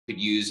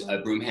could use a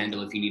broom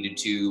handle if you needed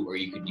to, or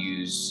you could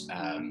use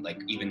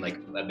even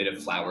a bit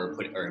of flour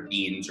or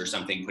beans or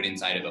something put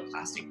inside of a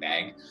plastic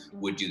bag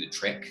would do the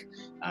trick.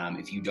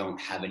 If you don't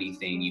have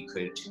anything,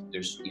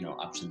 there's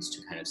options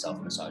to kind of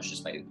self-massage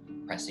just by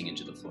pressing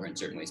into the floor in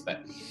certain ways.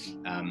 But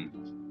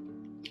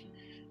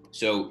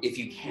so if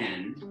you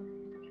can,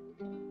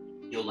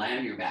 you'll lie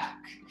on your back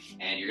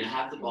and you're gonna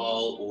have the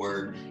ball,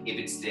 or if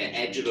it's the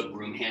edge of a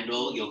broom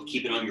handle, you'll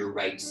keep it on your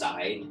right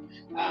side.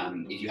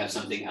 If you have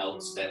something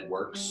else that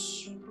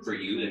works for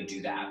you, then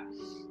do that.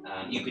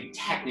 You could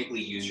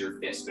technically use your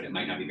fist, but it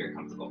might not be very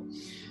comfortable.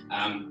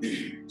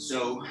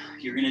 So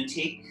you're gonna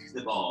take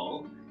the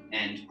ball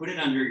and put it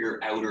under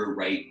your outer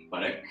right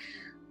buttock.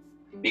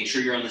 Make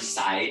sure you're on the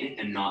side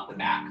and not the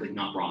back, like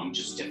not wrong,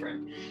 just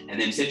different. And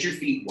then set your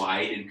feet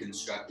wide in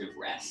constructive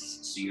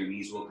rest, so your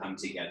knees will come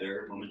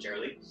together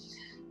momentarily.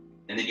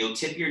 And then you'll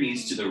tip your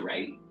knees to the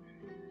right.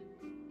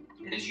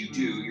 And as you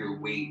do, your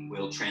weight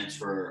will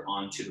transfer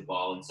onto the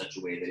ball in such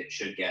a way that it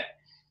should get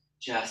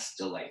just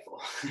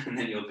delightful. And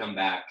then you'll come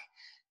back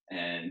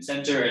and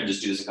center and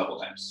just do this a couple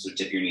times. So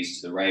tip your knees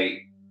to the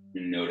right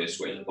and notice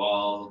where the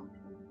ball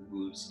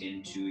moves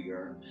into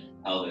your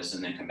pelvis,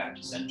 and then come back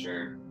to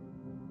center.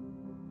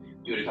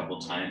 Do it a couple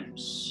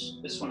times.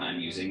 This one I'm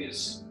using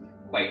is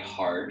quite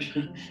hard,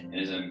 and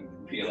as I'm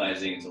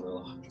realizing, it's a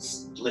little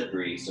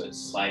slippery, so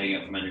it's sliding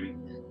out from under me,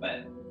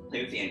 but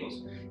play with the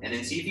angles. And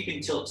then see if you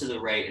can tilt to the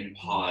right and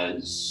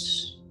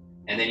pause,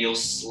 and then you'll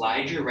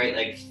slide your right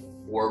leg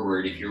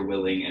forward if you're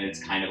willing, and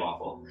it's kind of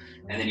awful,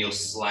 and then you'll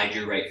slide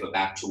your right foot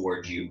back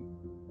towards you.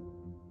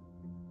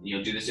 And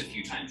you'll do this a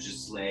few times,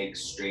 just leg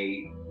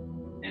straight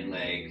and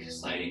leg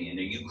sliding in.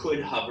 And you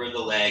could hover the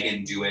leg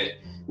and do it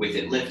with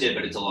it lifted,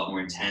 but it's a lot more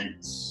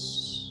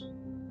intense.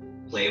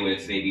 Play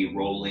with maybe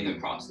rolling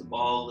across the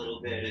ball a little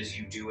bit as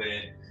you do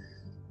it.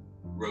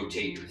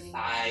 Rotate your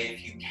thigh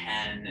if you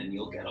can, and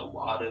you'll get a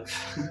lot of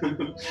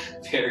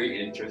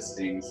very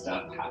interesting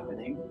stuff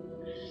happening.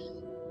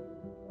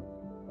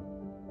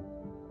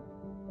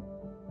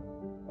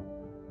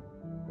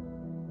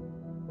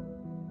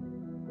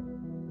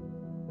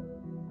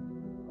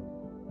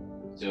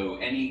 So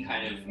any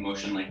kind of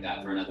motion like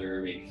that for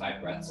another maybe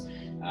 5 breaths.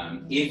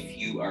 If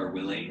you are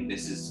willing,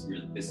 this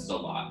is a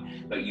lot,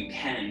 but you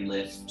can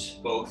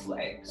lift both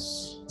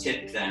legs,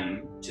 tip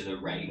them to the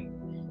right,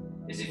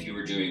 as if you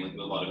were doing like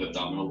a lot of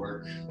abdominal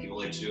work. People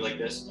like to do like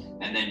this,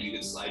 and then you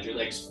can slide your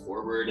legs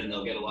forward, and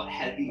they'll get a lot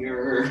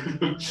heavier.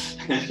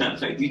 That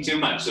might be too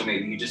much, so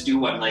maybe you just do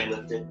one leg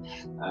lifted,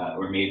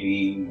 or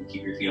maybe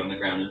keep your feet on the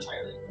ground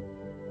entirely.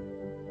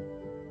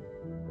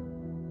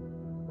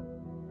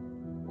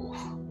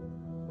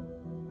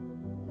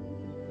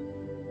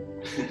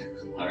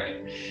 All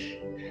right.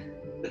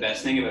 The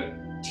best thing about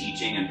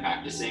teaching and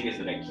practicing is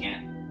that I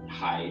can't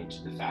hide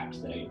the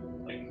fact that I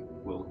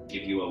will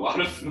give you a lot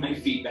of my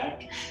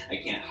feedback. I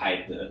can't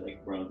hide the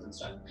groans and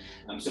stuff.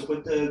 So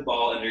put the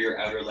ball under your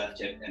outer left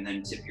hip, and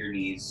then tip your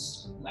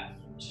knees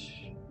left.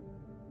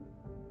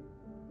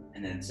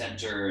 And then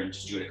center, and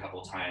just do it a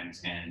couple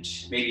times, and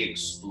maybe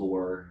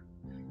explore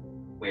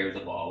where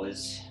the ball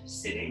is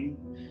sitting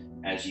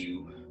as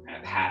you kind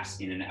of pass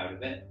in and out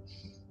of it.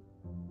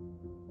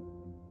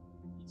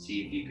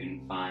 See if you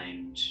can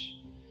find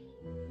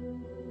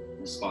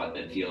a spot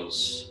that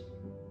feels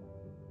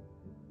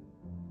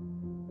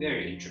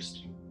very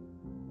interesting.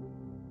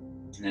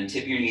 And then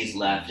tip your knees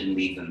left and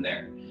leave them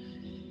there.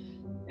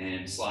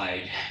 And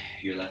slide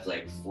your left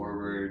leg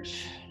forward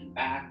and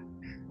back.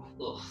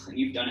 Ugh, and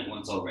you've done it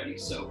once already,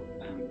 so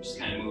just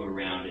kind of move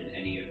around in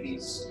any of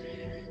these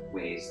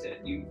ways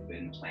that you've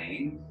been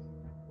playing.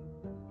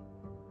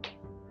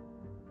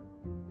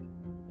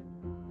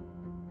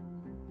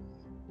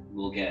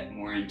 We'll get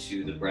more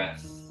into the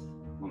breath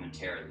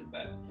momentarily,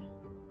 but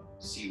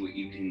see what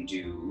you can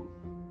do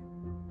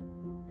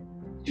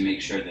to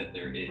make sure that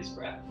there is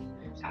breath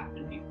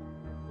happening.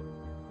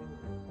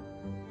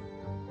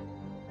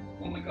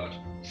 Oh my God.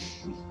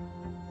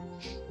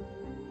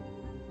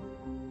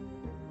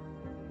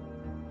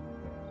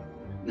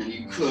 And then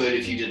you could,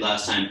 if you did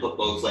last time, put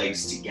both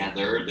legs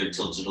together. They're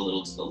tilted a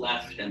little to the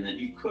left, and then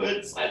you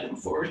could slide them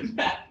forward and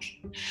back.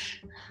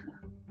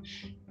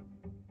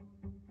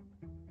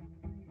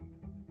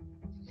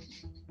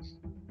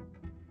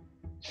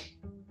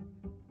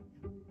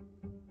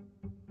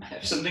 I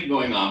have something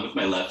going on with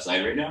my left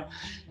side right now,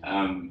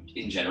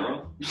 in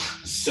general.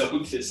 So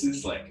this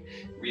is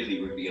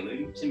really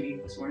revealing to me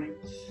this morning.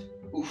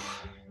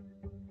 Oof.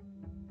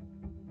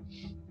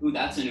 Ooh,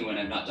 that's a new one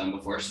I've not done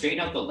before. Straighten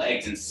out the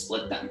legs and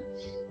split them,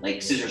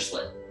 like scissor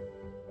split.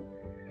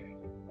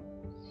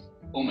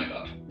 Oh my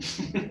God.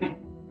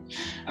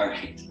 All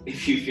right,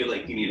 if you feel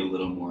like you need a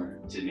little more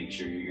to make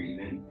sure you're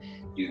even,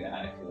 do that.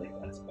 I feel like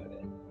that's about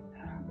it.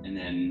 And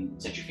then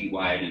set your feet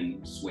wide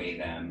and sway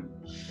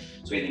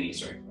the knees,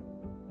 sorry.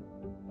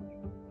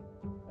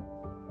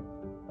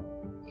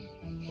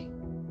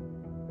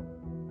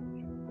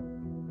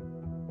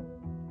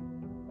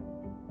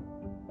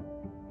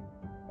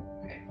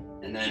 Okay,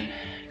 and then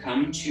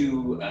come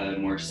to a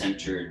more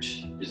centered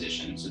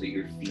position so that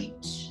your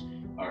feet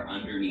are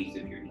underneath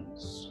of your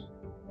knees.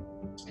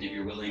 And if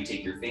you're willing,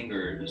 take your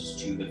fingers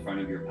to the front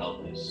of your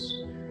pelvis.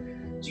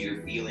 So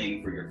you're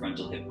feeling for your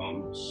frontal hip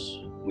bones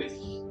with,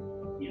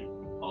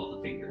 all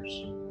the fingers.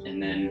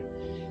 And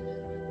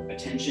then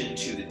attention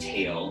to the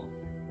tail.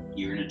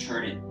 You're going to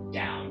turn it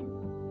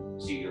down.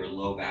 So your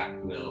low back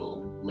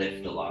will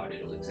lift a lot.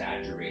 It'll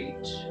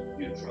exaggerate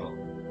neutral.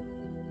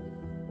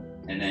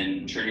 And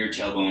then turn your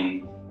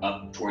tailbone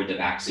up toward the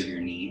backs of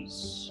your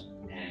knees.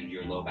 And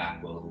your low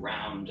back will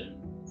round.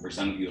 And for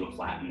some of you, it'll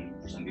flatten.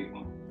 For some of you, it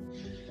won't.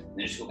 And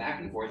then just go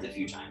back and forth a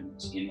few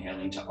times,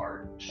 inhaling to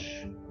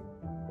arch.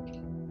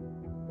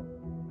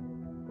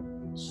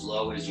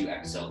 Slow as you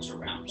exhale to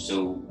round.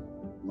 So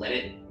let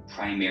it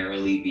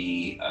primarily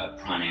be a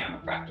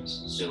pranayama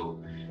practice.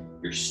 So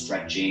you're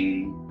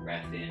stretching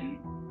breath in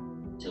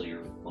until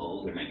you're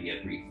full. There might be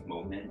a brief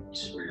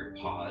moment where you're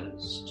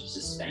paused,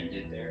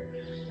 suspended there.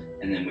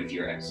 And then with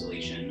your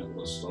exhalation, a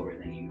little slower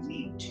than you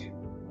need to,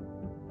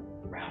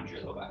 round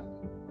your low back.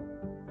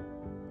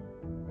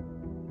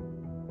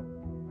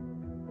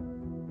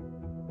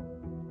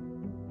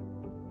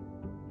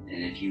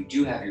 And if you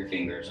do have your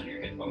fingers on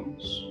your hip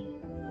bones,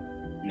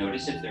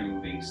 notice if they're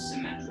moving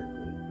symmetrically.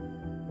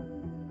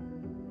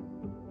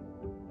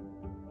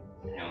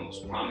 And I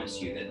almost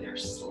promise you that they're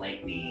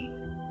slightly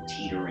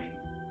teetering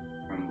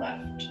from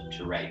left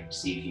to right.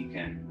 See if you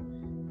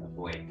can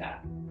avoid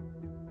that.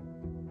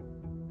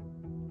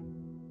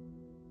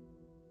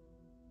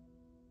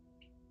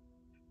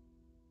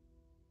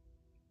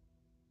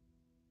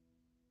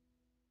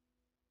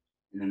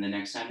 And then the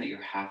next time that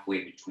you're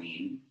halfway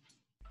between,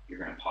 you're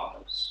going to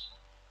pause.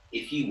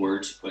 If you were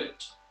to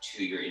put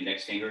your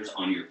index fingers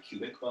on your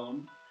pubic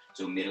bone,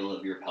 so middle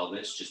of your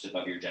pelvis, just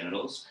above your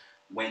genitals,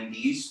 when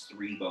these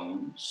three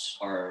bones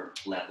are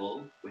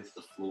level with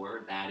the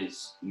floor, that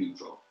is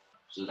neutral.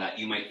 So that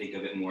you might think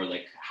of it more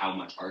like how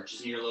much arch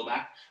is in your low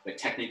back, but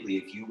technically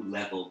if you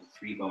level the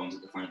three bones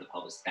at the front of the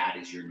pelvis, that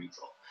is your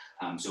neutral.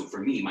 So for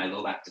me, my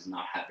low back does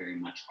not have very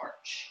much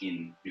arch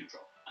in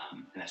neutral,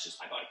 and that's just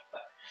my body.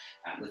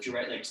 But lift your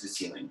right leg to the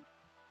ceiling.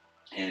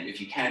 And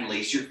if you can,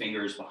 lace your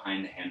fingers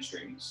behind the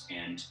hamstrings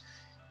and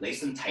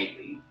lace them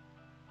tightly.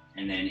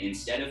 And then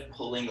instead of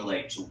pulling the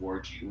leg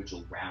towards you, which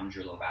will round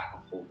your low back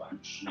a whole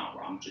bunch, not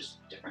wrong, just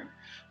different,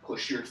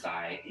 push your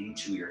thigh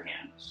into your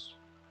hands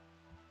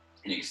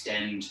and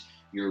extend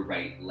your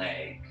right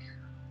leg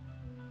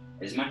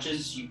as much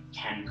as you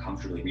can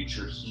comfortably. Reach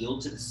your heel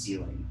to the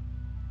ceiling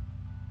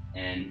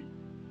and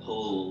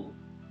pull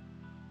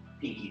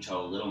pinky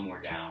toe a little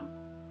more down.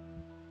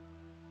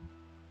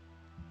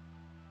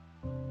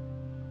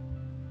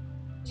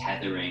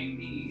 Tethering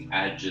the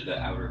edge of the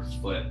outer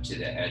foot to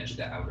the edge of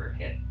the outer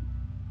hip.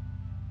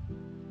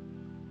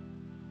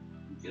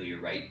 Feel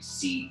your right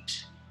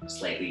seat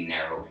slightly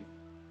narrowing.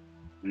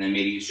 And then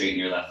maybe you straighten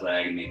your left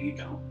leg and maybe you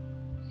don't.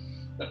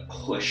 But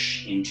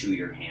push into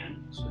your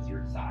hands with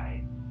your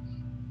thigh.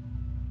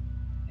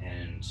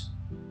 And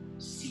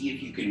see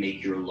if you can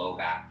make your low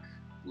back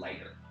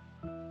lighter.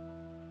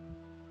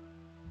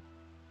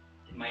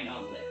 It might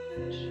not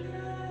lift,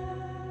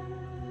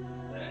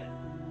 but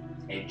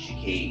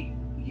educate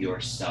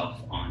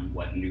yourself on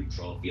what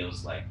neutral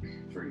feels like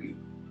for you.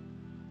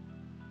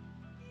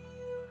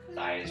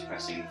 Thigh is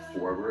pressing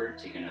forward.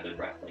 Take another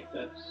breath like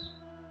this.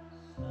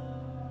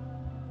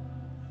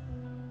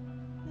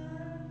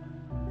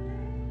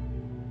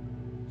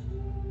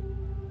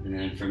 And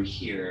then from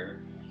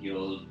here,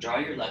 you'll draw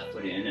your left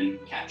foot in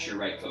and catch your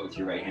right foot with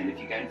your right hand if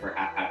you can for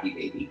happy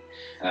baby.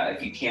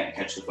 If you can't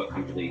catch the foot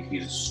comfortably, you can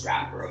use a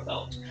strap or a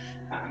belt.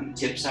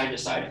 Tip side to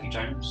side a few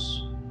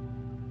times.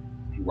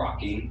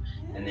 Rocking.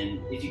 And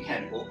then if you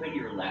can, open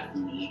your left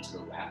knee to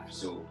the left.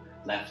 So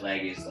left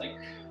leg is like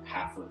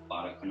half of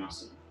Baddha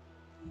Konasana.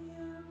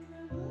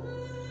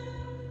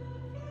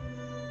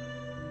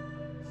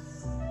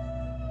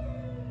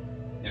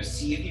 Now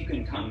see if you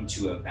can come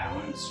to a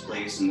balanced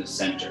place in the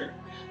center.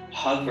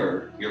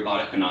 Hover your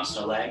Baddha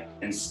Konasana leg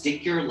and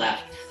stick your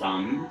left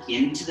thumb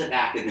into the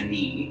back of the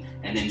knee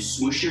and then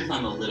smoosh your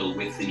thumb a little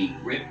with the knee.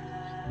 Grip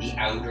the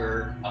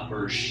outer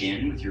upper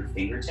shin with your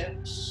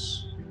fingertips.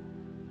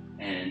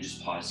 And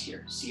just pause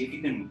here. See if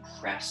you can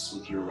press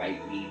with your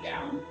right knee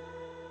down.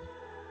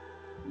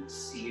 And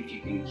see if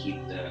you can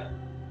keep the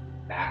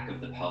back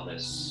of the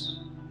pelvis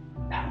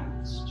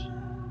balanced.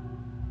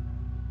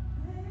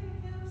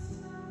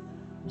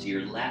 So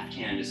your left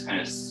hand is kind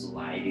of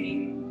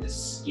sliding the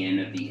skin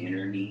of the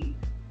inner knee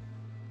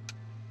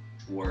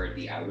toward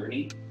the outer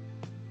knee.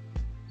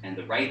 And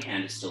the right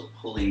hand is still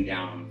pulling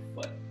down on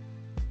the foot.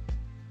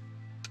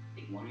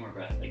 Take one more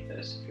breath like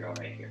this if you're all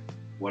right here.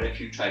 What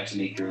if you tried to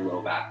make your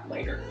low back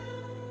lighter?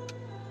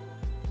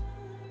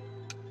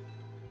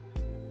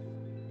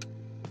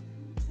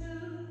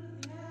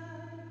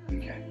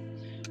 Okay.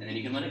 And then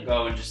you can let it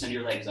go and just send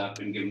your legs up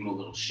and give them a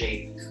little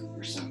shake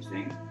or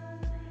something.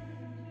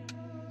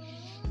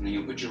 And then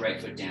you'll put your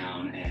right foot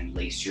down and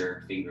lace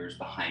your fingers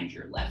behind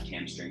your left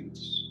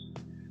hamstrings.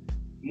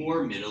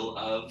 More middle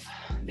of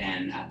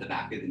than at the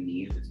back of the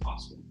knee if it's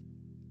possible.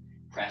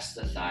 press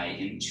the thigh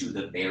into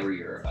the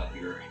barrier of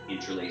your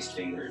interlaced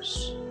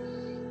fingers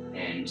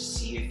and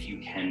see if you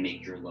can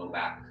make your low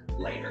back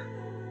lighter.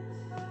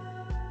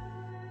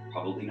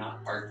 Probably not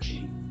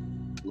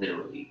arching,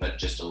 literally, but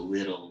just a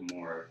little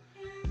more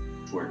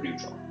toward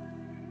neutral.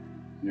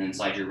 And then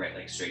slide your right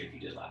leg straight if you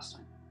did last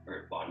time,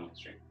 or bottom leg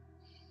straight.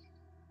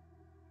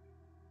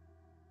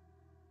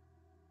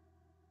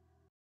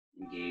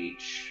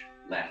 Engage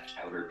left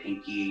outer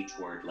pinky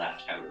toward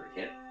left outer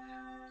hip.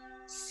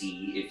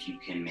 See if you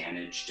can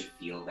manage to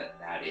feel that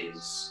that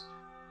is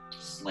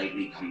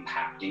slightly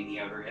compacting the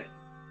outer hip.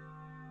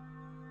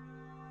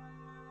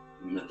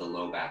 And that the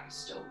low back is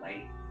still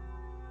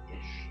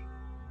light-ish.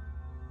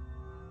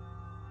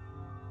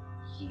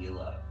 Heel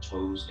up,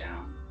 toes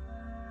down.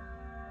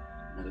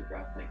 Another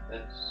breath like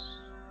this.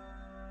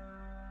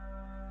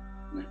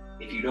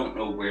 If you don't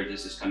know where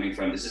this is coming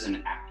from, this is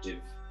an active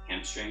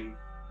hamstring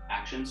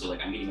action. So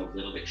like I'm getting a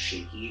little bit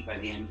shaky by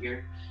the end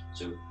here.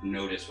 So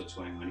notice what's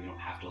going on. You don't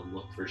have to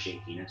look for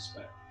shakiness,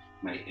 but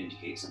it might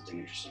indicate something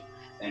interesting.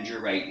 Bend your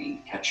right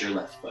knee, catch your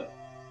left foot.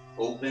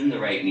 Open the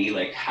right knee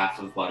like half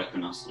of Baddha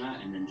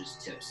Konasana and then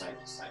just tip side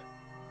to side.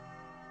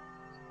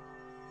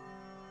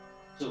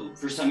 So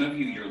for some of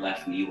you, your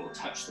left knee will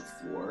touch the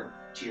floor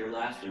to your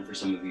left, and for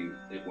some of you,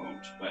 it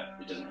won't, but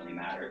it doesn't really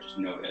matter. Just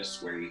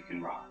notice where you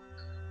can rock.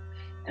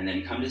 And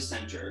then come to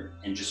center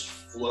and just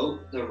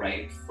float the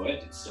right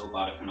foot. It's still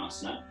Baddha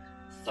Konasana.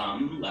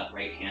 Thumb, left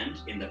right hand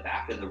in the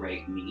back of the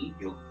right knee.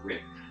 You'll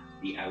grip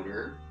the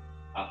outer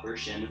upper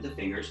shin of the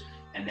fingers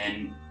and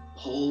then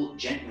pull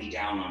gently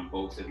down on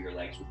both of your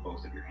legs with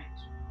both of your hands.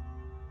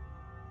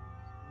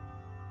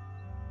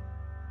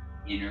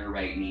 Inner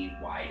right knee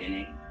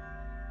widening.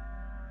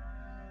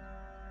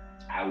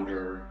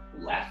 Outer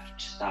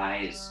left thigh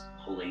is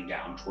pulling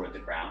down toward the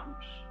ground.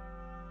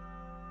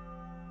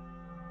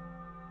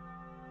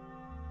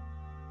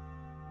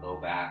 Low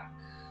back,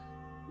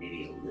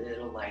 maybe a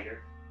little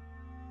lighter.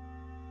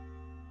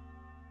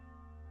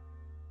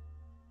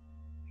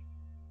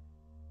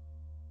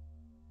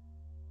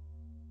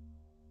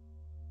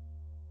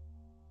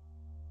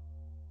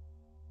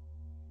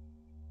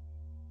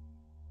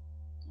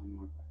 One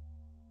more breath.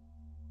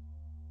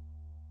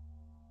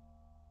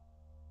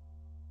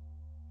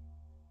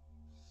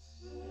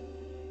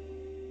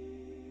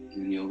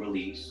 And then you'll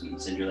release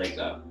and send your legs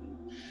up.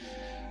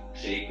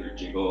 Shake or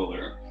jiggle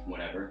or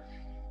whatever.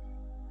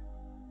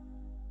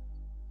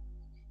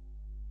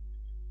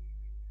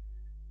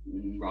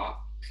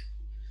 Rock,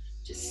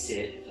 just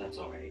sit if that's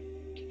all right.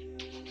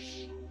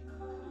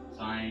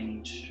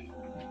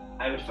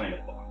 I would find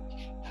a book.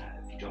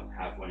 If you don't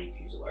have one, you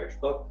can use a large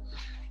book.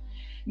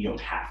 You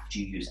don't have to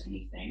use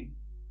anything.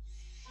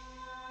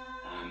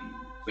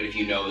 But if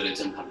you know that it's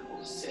uncomfortable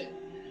to sit,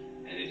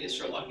 and it is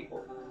for a lot of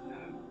people,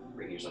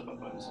 bring yourself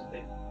up on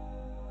something.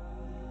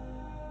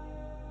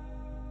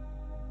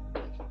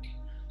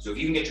 So if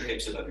you can get your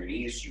hips above your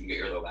knees, you can get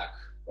your low back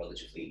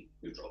relatively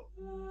neutral.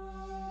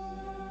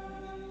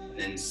 And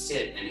then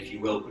sit, and if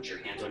you will, put your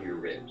hands on your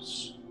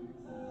ribs.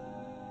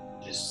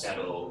 Just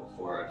settle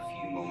for a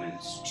few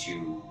moments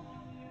to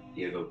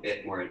give a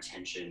bit more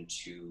attention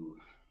to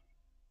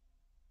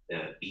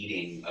the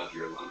beating of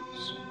your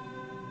lungs.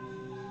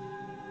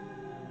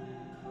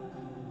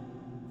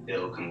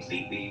 Fill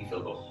completely,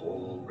 fill the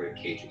whole rib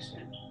cage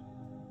expand.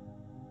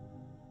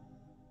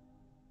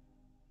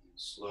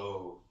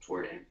 Slow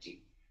toward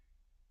empty.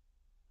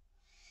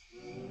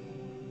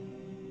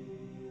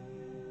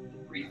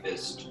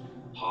 Briefest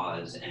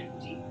pause,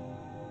 empty.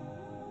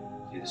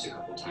 Do this a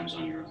couple times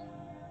on your own.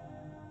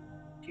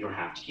 You don't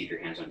have to keep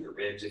your hands on your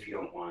ribs if you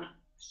don't want.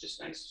 It's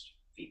just nice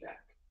feedback.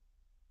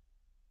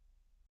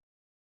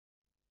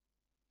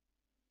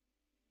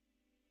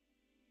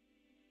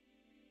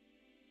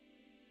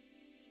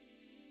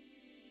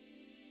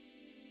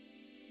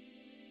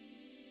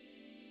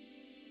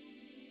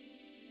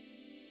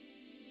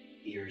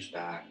 Ears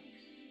back,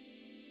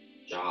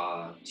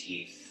 jaw,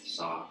 teeth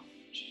soft.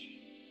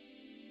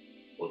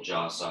 Well,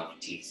 jaw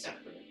soft, teeth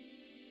separate.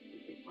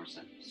 Would make more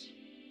sense.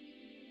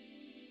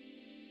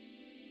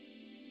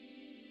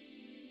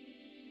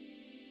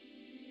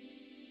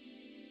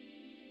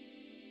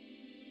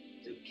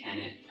 So can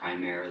it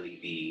primarily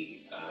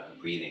be a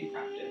breathing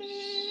practice?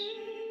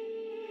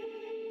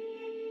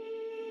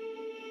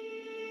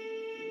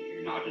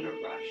 You're not in a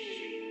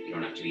rush. You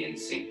don't have to be in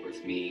sync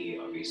with me.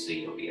 Obviously,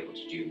 you'll be able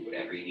to do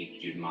whatever you need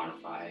to do to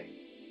modify.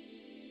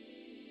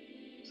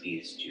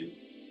 Please do.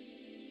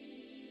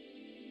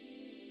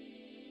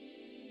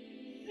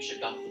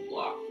 Shift off the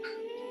block.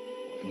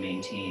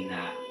 Maintain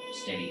that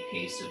steady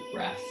pace of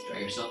breath. Draw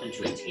yourself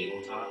into a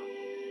tabletop.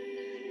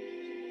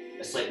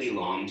 A slightly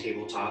long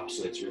tabletop,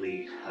 so it's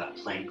really a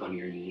plank on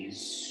your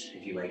knees.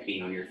 If you like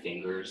being on your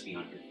fingers, be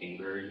on your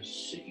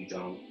fingers. If you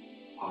don't,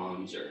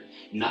 palms or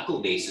knuckle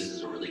bases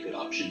is a really good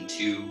option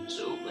too.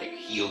 So like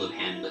heel of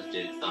hand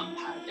lifted, thumb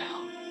pad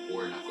down,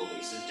 or knuckle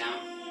bases down.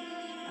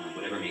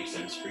 Whatever makes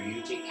sense for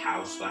you. Take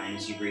cow spine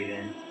as you breathe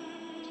in.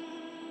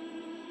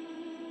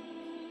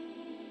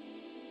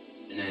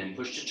 And then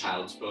push to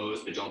child's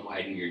pose, but don't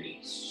widen your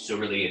knees. So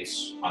really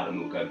it's Adho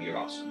Mukha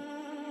Virasana.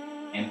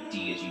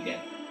 Empty as you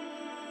get.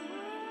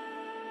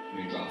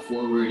 You're gonna draw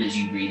forward as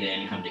you breathe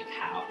in, come to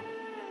cow.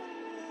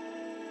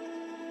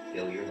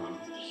 Fill your lungs.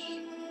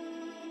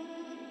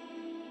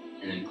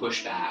 And then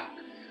push back,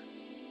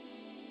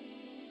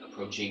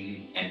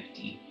 approaching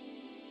empty.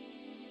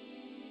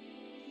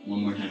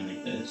 One more time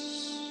like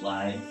this.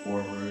 Slide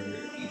forward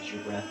or use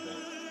your breath in.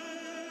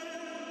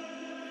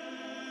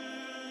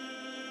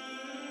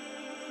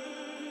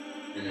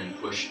 And then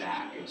push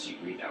back as you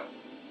breathe out.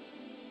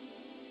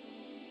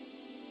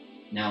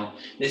 Now,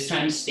 this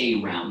time stay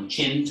round,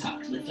 chin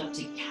tucked, lift up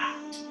to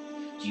cat.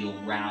 So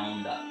you'll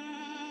round up.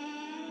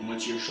 And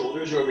once your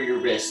shoulders are over your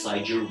wrist,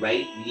 slide your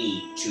right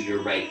knee to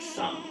your right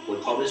thumb.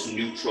 We'll call this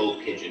neutral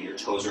pigeon. Your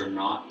toes are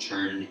not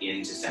turned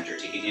into center.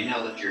 Take an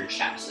inhale, lift your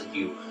chest if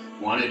you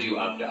want to do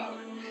up dog.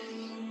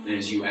 And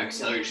as you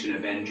exhale, you're just going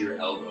to bend your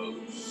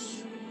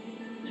elbows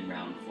and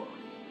round forward.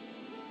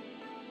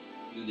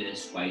 Do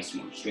this twice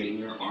more. Straighten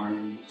your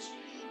arms.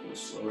 Go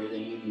slower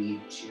than you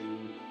need to.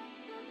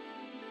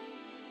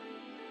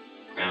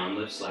 Crown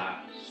lifts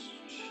last.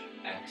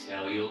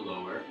 Exhale, you'll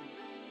lower.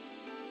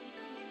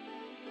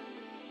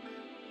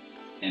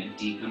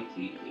 Empty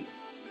completely.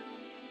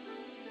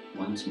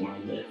 Once more,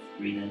 lift,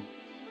 breathe in.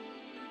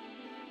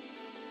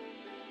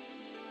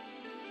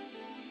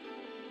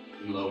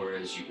 And lower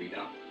as you breathe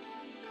out.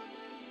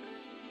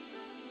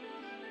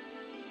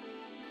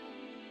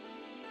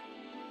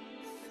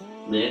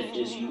 Lift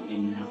as you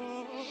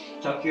inhale.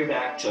 Tuck your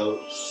back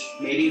toes.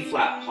 Maybe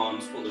flat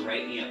palms. Pull the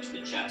right knee up to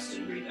the chest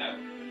and breathe out.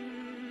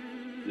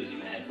 Losing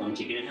the headphone.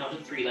 Take an inhale to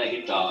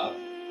three-legged dog.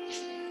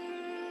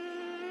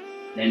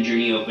 Then your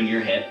knee, open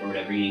your hip or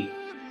whatever you need.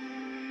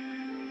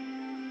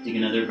 Take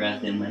another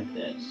breath in like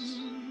this.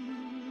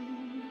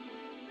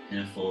 And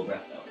a full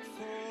breath out.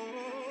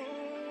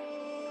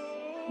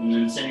 And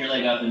then send your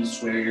leg up and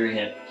square your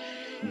hip.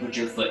 And put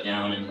your foot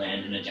down and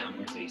land in a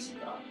downward facing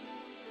dog.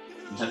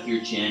 And tuck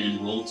your chin and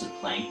roll to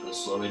plank. Go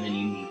slower than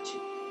you need to.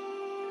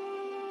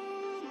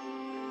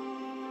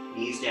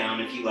 Knees down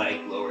if you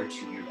like. Lower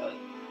to your belly.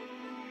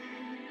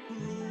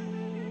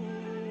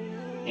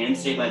 Hands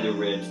stay by the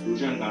ribs.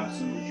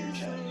 Bhujangasana with your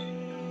chest.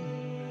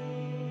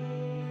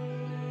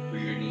 For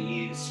your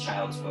knees,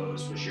 child's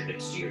pose, push your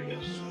hips to your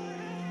hips.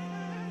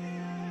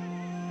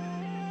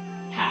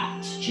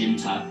 Cat, chin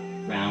tuck,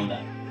 round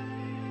up.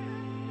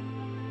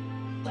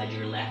 Slide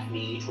your left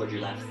knee toward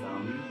your left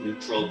thumb.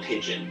 Neutral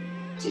pigeon.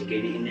 Take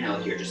an inhale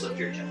here, just lift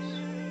your chest.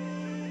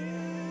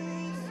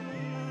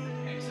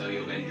 Exhale,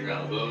 you'll bend your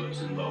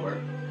elbows and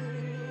lower.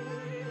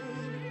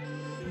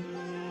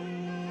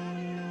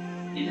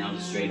 Inhale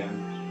to straight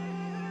arms.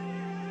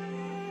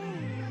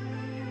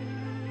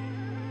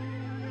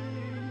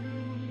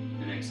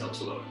 And exhale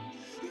to lower.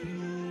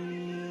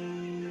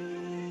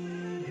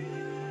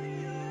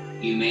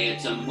 You may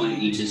at some point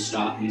need to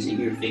stop using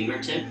your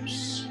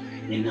fingertips.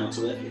 Inhale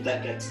to lift. If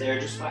that gets there,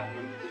 just flatten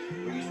them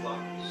or use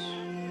blocks.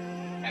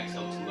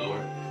 Exhale to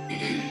lower.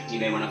 You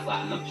may want to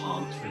flatten the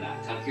palms for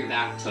that. Tuck your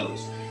back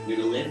toes. You're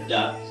going to lift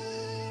up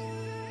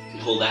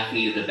and hold left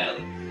knee to the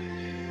belly.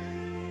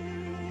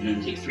 And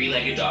then take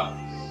three-legged dog.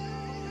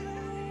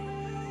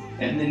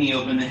 And the knee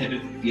open the hip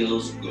if it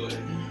feels good.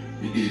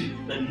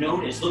 But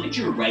notice, look at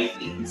your right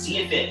knee and see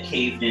if it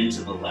caved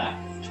into the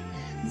left.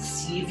 And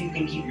see if you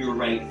can keep your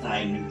right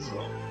thigh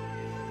neutral.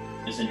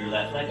 And send your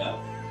left leg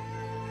up.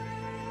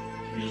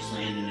 You just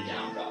land in a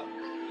down dog.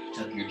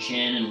 Tuck your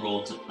chin and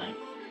roll to plank.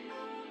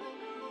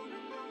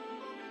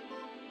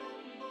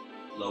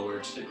 Lower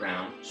to the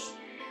ground.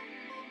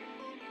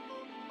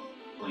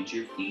 Point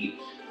your feet.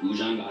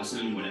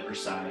 Bhujangasana, whatever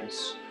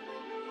size.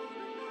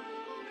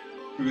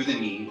 Through the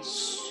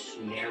knees.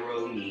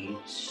 Narrow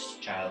knees.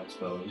 Child's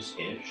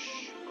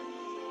pose-ish.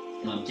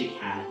 Up to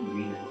cat and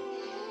breathe in.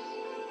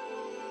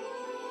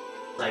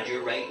 Slide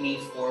your right knee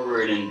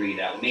forward and breathe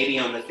out. Maybe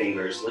on the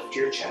fingers. Lift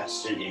your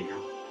chest and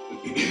inhale.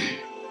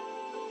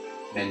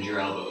 Bend your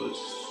elbows.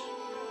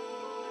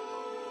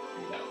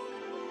 Breathe out.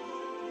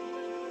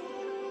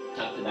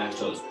 Tuck the back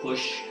toes.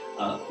 Push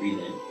up. Breathe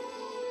in.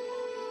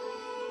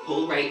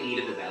 Pull right knee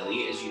to the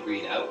belly as you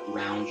breathe out.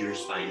 Round your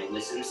spine. And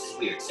listen, this is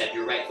weird. Step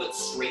your right foot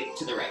straight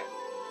to the right.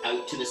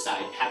 Out to the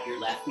side. Tap your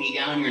left knee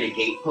down. You're in a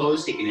gate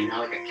pose. Take an inhale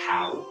like a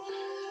cow.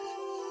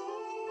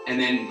 And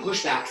then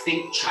push back.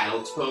 Think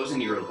child's pose in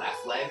your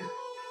left leg.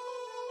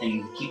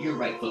 And keep your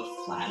right foot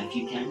flat if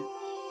you can.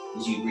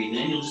 As you breathe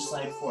in, you'll just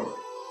slide forward.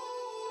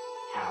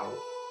 Cow.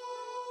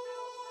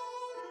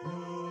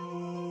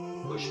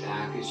 Push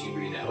back as you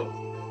breathe out.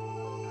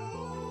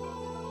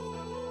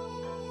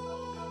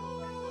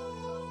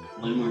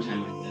 One more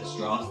time like this.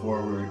 Draw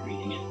forward,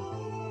 breathing in.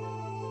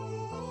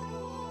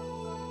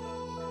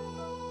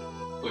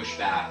 Push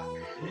back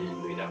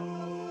and breathe out.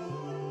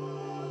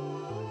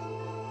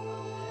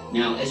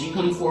 Now, as you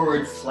come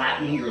forward,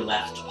 flatten your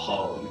left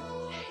palm.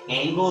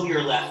 Angle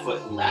your left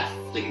foot left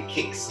like a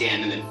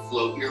kickstand and then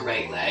float your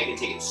right leg and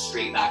take it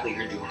straight back like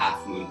you're gonna do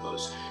half moon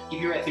pose.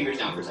 Keep your right fingers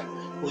down for a second.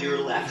 Pull your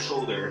left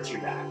shoulder to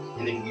your back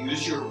and then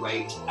use your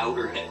right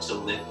outer hip to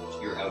lift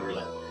your outer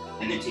leg.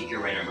 And then take your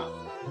right arm up.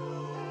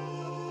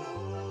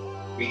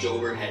 Reach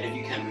overhead if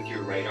you can with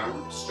your right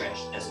arm. Stretch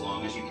as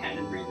long as you can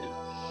and breathe in.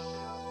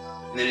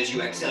 And then as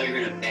you exhale, you're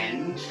gonna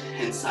bend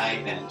and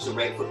side bend. So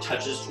right foot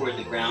touches toward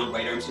the ground,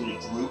 right arm's gonna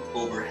droop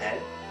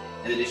overhead.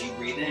 And then as you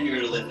breathe in,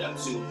 you're gonna lift up.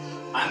 So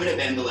I'm gonna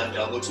bend the left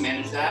elbow to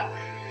manage that.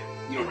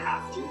 You don't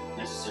have to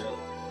necessarily.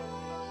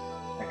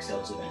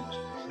 Exhale to bend.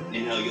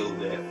 Inhale, you'll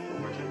lift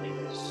one more time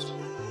like this.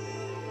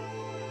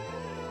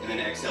 And then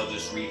exhale,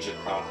 just reach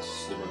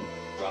across the room.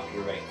 Drop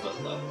your right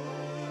foot low.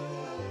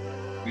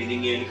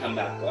 Breathing in, come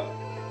back up.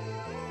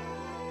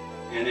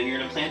 And then you're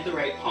gonna plant the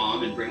right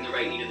palm and bring the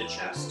right knee to the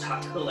chest.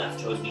 Tuck the left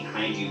toes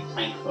behind you,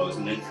 plank pose,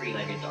 and then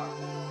three-legged dog.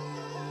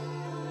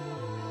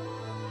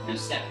 Now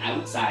step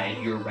outside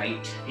your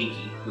right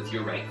pinky with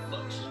your right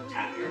foot.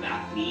 Tap your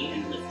back knee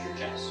and lift your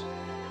chest.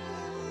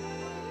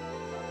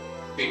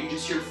 Straighten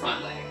just your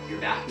front leg. Your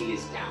back knee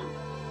is down.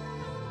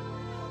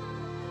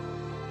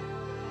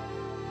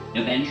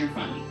 Now bend your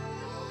front knee.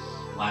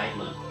 Wide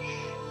lunge.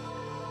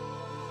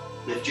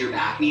 Lift your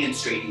back knee and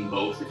straighten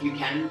both if you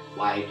can.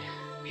 Wide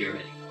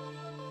pyramid.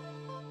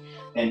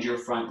 Bend your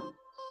front knee.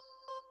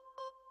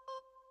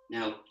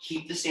 Now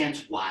keep the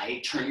stance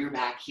wide. Turn your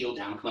back heel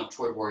down. Come up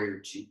toward warrior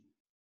two.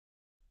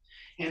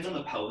 Hands on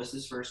the pelvis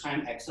this first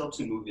time. Exhale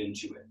to move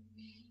into it.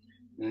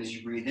 And as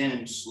you breathe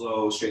in,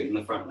 slow, straighten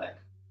the front leg.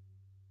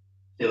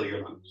 Fill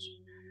your lungs.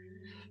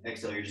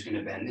 Exhale, you're just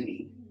gonna bend the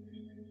knee.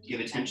 Give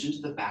attention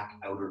to the back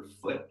outer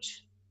foot.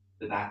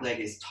 The back leg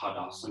is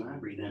Tadasana.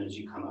 Breathe in as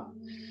you come up.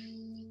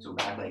 So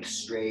back leg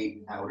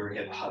straight, outer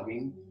hip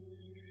hugging.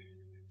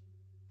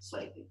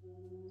 Slightly.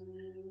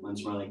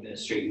 Once more like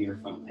this, straighten your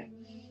front leg.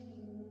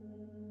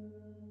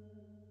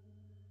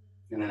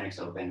 And then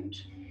exhale, bend.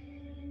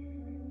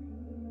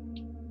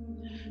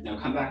 Now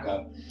come back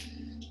up.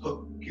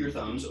 Hook your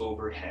thumbs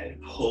overhead.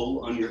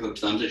 Pull on your hooked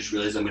thumbs. I just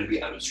realized I'm going to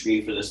be out of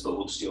screen for this, but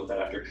we'll just deal with that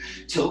after.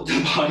 Tilt the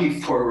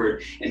body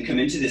forward and come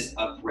into this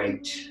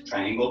upright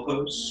triangle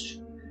pose.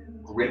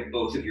 Grip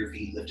both of your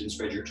feet. Lift and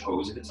spread your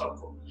toes if it's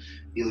helpful.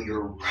 Feel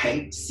your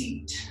right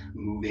seat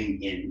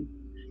moving in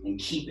and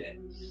keep it.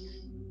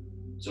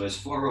 So as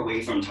far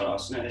away from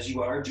Tadasana as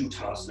you are, do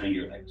Tadasana in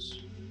your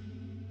legs.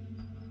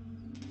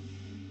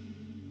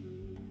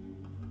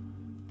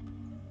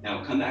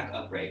 Now come back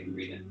upright and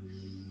breathe in.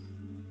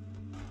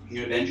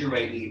 You're gonna bend your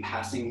right knee,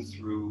 passing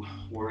through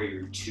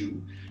warrior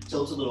two.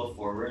 Tilt a little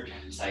forward,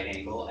 side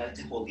angle. I like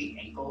to hold the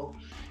ankle.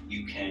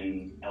 You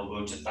can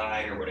elbow to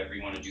thigh or whatever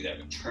you want to do there,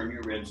 but turn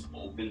your ribs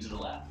open to the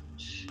left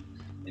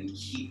and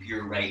keep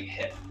your right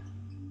hip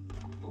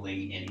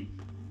pulling in.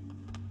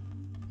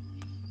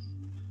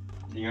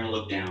 And you're gonna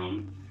look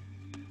down,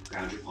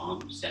 ground your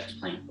palms, step to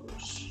plank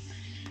pose.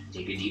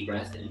 Take a deep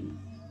breath in,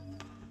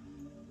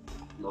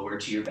 lower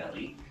to your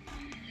belly.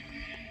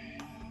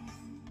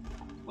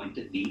 Point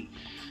the feet,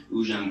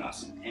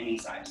 Bhujangasana, any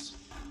size.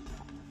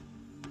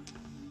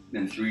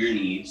 Then through your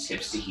knees,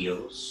 hips to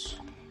heels.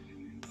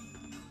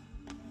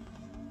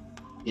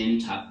 Then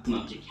tuck, come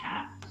up to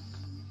cat.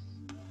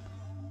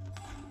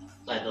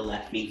 Slide the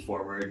left knee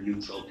forward,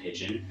 neutral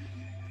pigeon.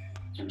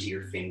 Come to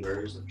your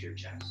fingers, lift your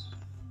chest.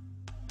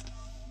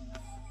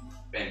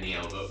 Bend the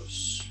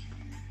elbows.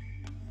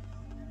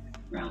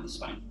 Round the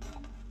spine.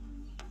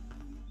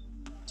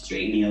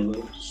 Straighten the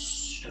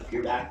elbows, tuck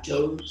your back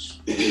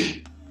toes.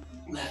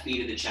 Left knee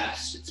to the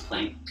chest, it's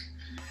plank.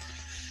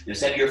 Now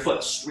step your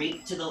foot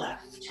straight to the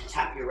left.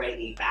 Tap your right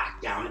knee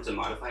back down. It's a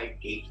modified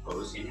gate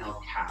pose.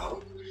 Inhale,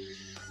 cow.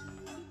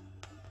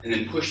 And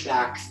then push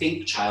back,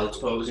 think child's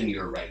pose into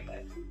your right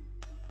leg.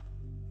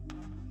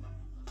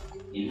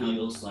 Inhale,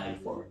 you'll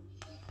slide forward.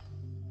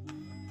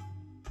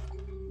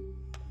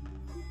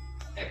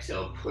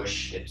 Exhale,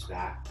 push hips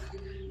back.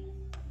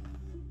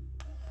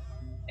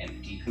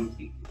 Empty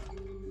completely.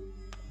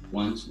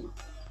 Once more.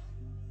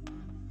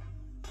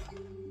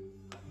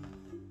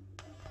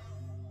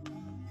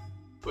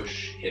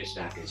 Push hips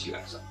back as you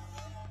exhale.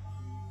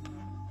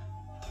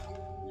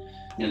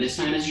 Now this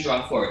time as you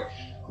draw forward,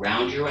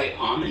 ground your right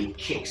palm and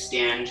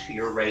kickstand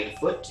your right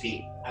foot to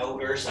the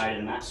outer side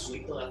of the mat.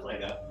 Sweep the left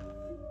leg up.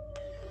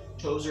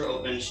 Toes are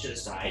open to the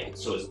side,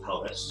 so is the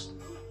pelvis.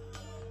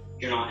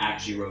 You're not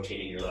actually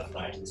rotating your left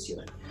thigh to the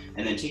ceiling.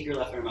 And then take your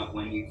left arm up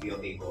when you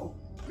feel able.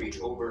 Reach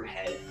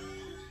overhead.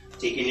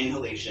 Take an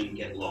inhalation,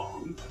 get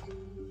long.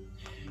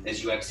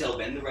 As you exhale,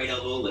 bend the right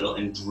elbow a little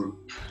and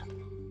droop.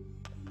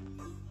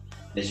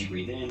 As you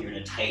breathe in, you're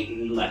gonna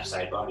tighten the left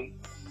side body.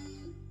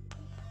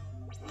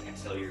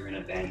 Exhale, you're gonna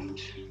bend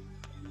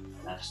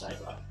left side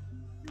body.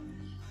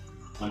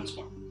 Once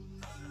more.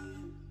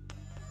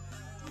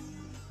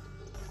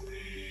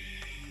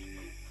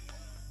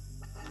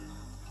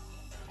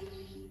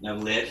 Now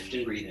lift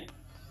and breathe in.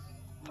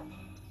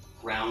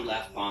 Ground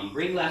left palm,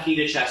 bring left knee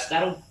to chest.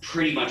 That'll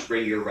pretty much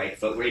bring your right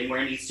foot right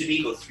where it needs to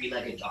be. Go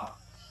three-legged dog.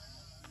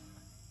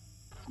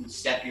 And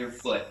step your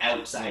foot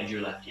outside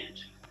your left hand.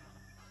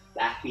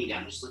 Back knee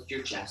down, just lift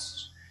your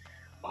chest.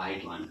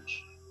 Wide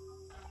lunge.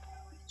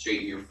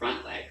 Straighten your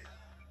front leg.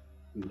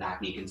 And back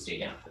knee can stay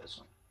down for this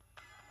one.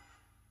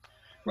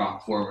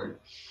 Rock forward.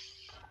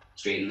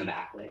 Straighten the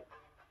back leg.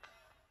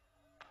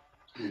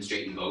 And then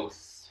straighten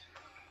both.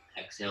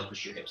 Exhale,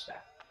 push your hips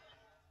back.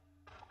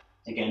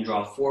 Again,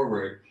 draw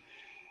forward.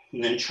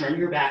 And then turn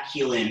your back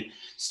heel in.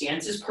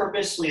 Stance is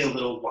purposely a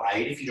little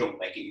wide. If you don't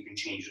like it, you can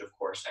change it, of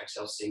course.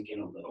 Exhale, sink in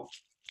a little.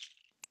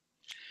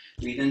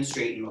 Breathe in,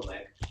 straighten the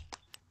leg.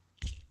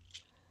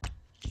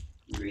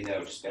 Breathe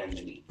out, just bend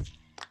the knee.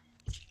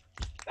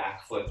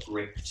 Back foot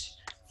gripped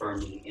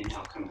firmly.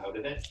 Inhale, come out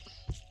of it.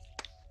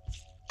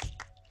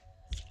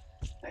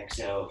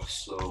 Exhale,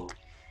 slow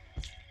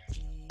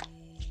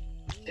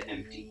to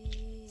empty.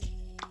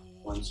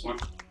 Once more.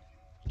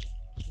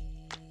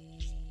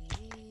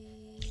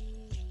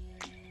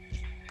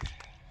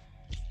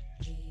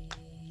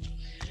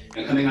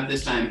 Now coming up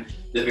this time,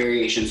 the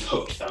variation's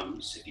hooked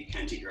thumbs. If you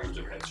can, take your arms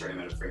overhead. Sorry, I'm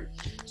out of frame.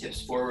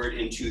 Tips forward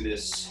into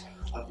this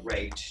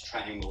upright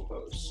triangle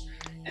pose.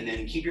 And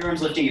then keep your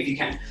arms lifting if you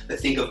can, but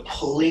think of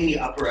pulling the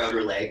upper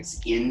outer legs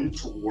in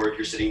toward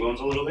your sitting bones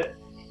a little bit.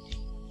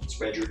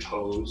 Spread your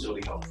toes, it'll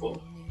be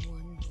helpful.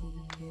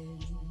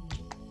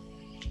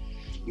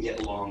 And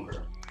get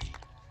longer.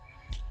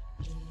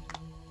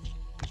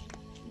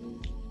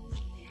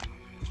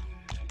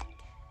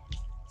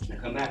 Now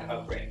come back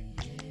upright.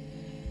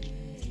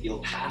 You'll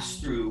pass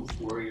through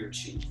warrior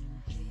two.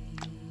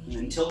 And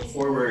then tilt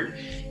forward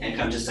and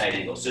come to side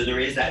angle. So there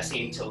is that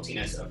same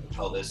tiltiness of the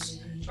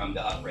pelvis from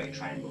the upright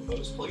triangle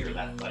pose. Pull your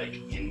left buttock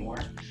in more,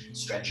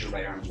 stretch your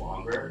right arm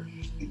longer,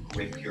 and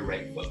grip your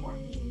right foot more.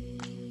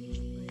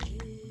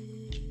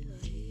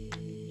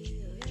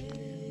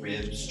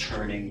 Ribs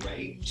turning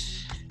right,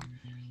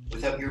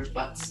 without your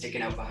butt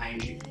sticking out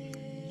behind you.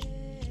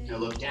 Now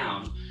look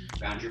down,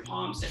 round your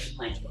palms, step to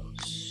plank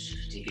pose.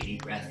 Take a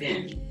deep breath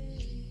in.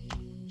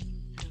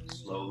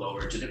 Slow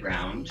lower to the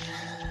ground.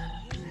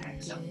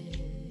 Exhale.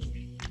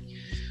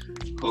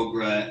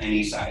 Cobra,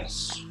 any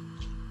size.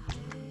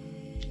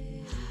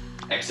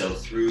 Exhale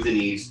through the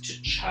knees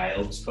to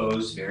child's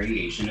pose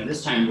variation. Now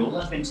this time roll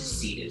up into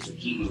seated, so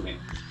keep moving.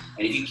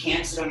 And if you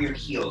can't sit on your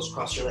heels,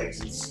 cross your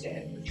legs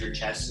instead. Lift your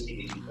chest and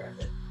take a deep breath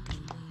in.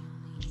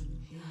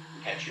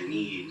 Catch your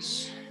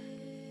knees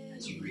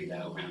as you breathe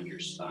out around your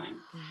spine.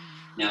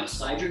 Now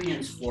slide your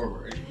hands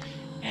forward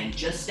and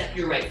just step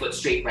your right foot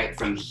straight right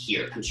from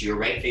here. Come to your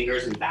right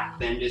fingers and back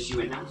bend as you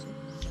inhale.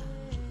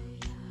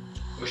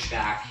 Push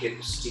back,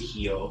 hips to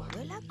heel.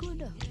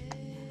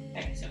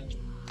 Exhale.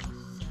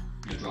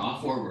 Now draw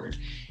forward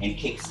and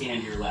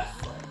kickstand your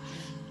left foot.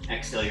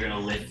 Exhale, you're gonna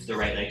lift the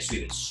right leg,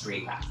 sweep it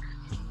straight back.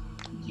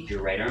 Keep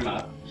your right arm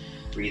up,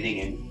 breathing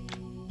in.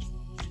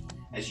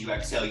 As you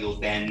exhale, you'll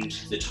bend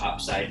the top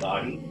side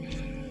body.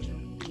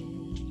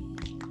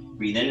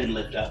 Breathe in and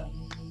lift up.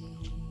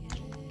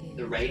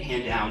 The right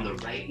hand down, the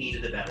right knee to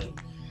the belly.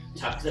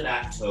 Tuck the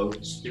back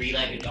toes,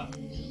 three-legged dog.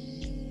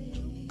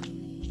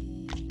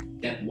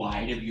 Step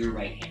wide of your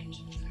right hand.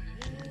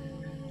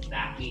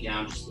 Back knee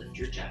down, just lift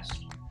your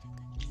chest.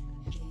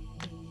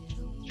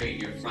 Straighten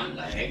your front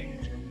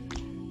leg.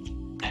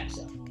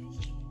 Exhale.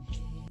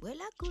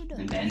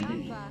 And bend the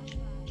knee.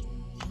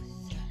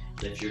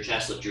 Lift your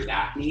chest, lift your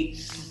back knee.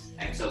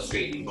 Exhale,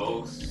 straighten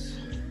both.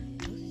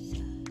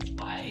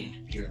 Wide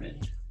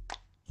pyramid.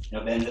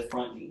 Now bend the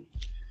front knee.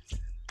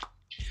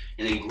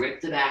 And then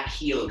grip the back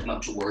heel and come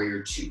up to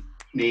warrior two.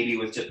 Maybe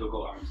with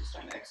typical arms this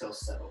time. Exhale,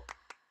 settle.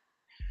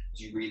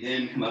 As you breathe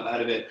in, come up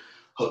out of it.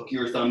 Hook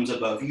your thumbs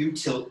above you.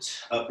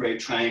 Tilt upright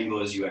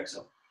triangle as you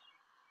exhale.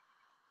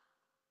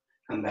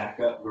 Come back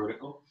up,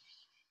 vertical.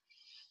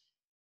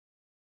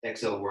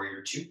 Exhale,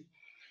 warrior two.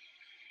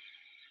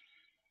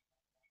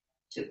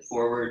 Tip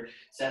forward,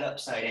 set up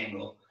side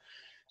angle.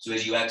 So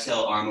as you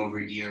exhale, arm over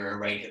ear,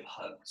 right hip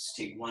hugs.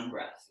 Take one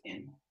breath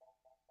in.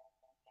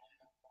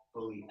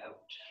 Fully out.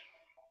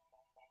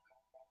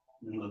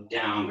 And look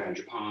down, ground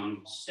your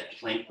palms, step to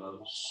plank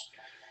pose.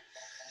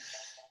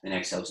 Then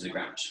exhale to the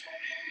ground.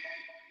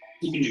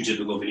 You can do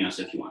typical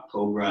vinyasa if you want.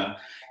 Cobra,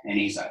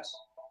 any size.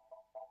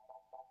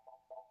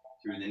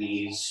 Through the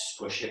knees,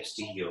 push hips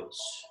to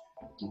heels.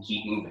 And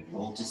keep moving,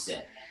 roll to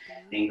sit.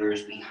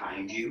 Fingers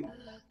behind you,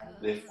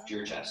 lift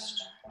your chest.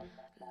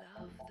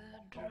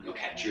 You'll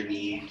catch your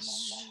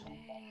knees,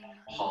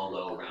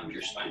 hollow around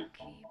your spine.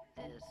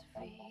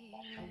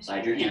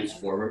 Slide your hands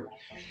forward.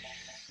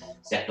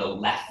 Step the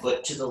left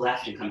foot to the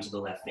left and come to the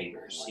left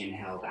fingers.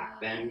 Inhale, back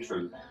bend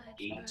from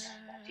gate,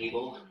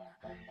 table.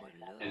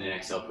 And then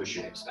exhale, push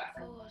your hips back.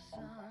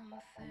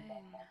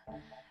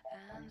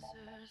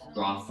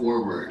 Draw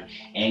forward,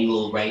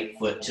 angle right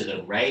foot to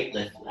the right,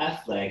 lift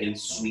left leg and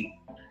sweep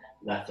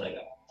left leg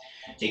up.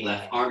 Take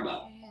left arm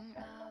up.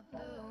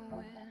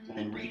 And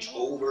then reach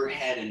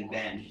overhead and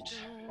bend.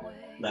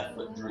 Left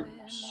foot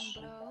droops.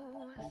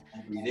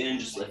 Breathe in,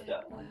 just lift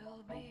up.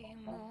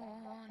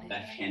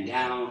 Left hand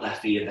down,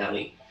 left knee to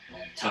belly.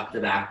 Tuck the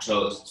back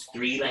toes. It's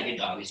three-legged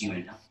dog as you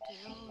inhale.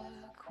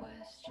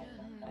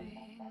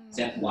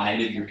 Step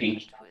wide of your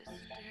pinky.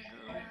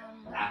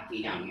 Back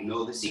knee down. You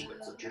know the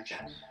sequence. Lift your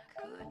chest.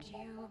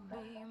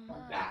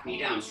 Back knee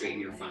down,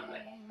 straighten your front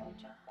leg.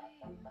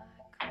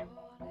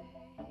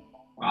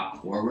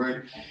 Rock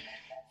forward.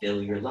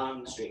 Fill your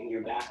lungs, straighten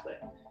your back leg.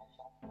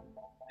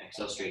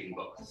 Exhale, straighten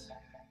both.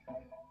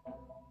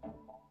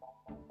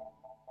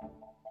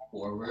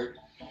 forward.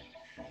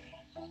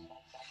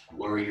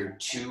 Warrior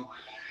 2.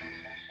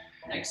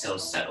 Exhale,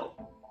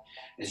 settle.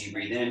 As you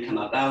breathe in, come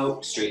up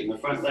out, straighten the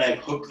front leg,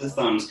 hook the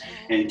thumbs,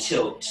 and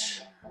tilt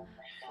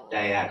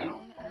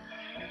diagonal.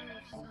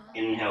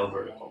 Inhale,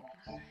 vertical.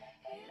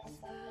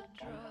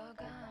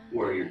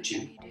 Warrior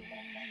 2.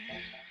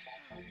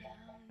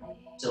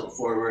 Tilt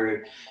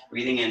forward,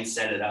 breathing in,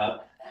 set it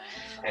up.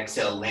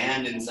 Exhale,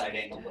 land inside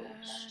ankle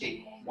pose.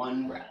 Take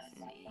one breath.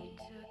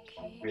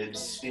 Ribs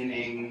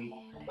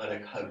spinning,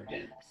 buttock hugged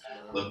in.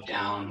 Look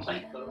down,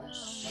 plank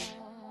pose.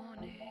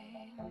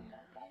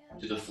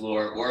 To the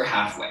floor or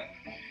halfway.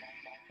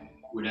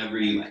 Whatever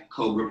you like,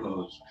 cobra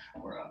pose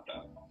or up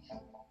dog.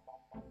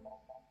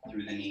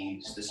 Through the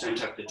knees. This time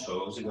tuck the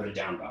toes and go to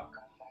down dog.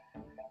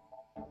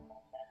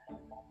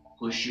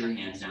 Push your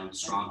hands down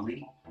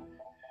strongly.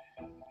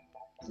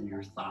 And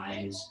your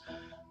thighs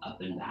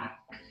up and back.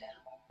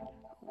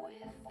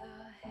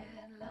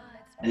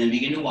 And then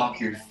begin to walk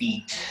your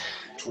feet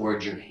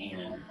towards your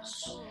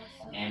hands.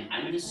 And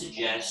I'm going to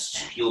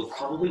suggest you'll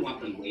probably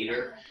want them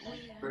later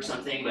for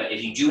something, but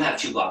if you do have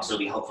 2 blocks, it'll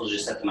be helpful to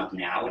just set them up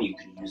now and you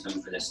can use them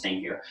for this thing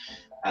here.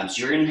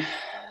 So you're in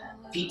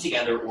feet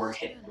together or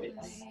hip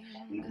width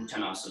in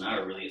Uttanasana,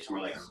 or really it's more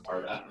like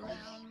Ardha.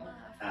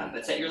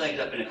 But set your legs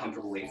up in a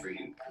comfortable way for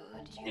you.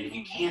 And if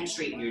you can't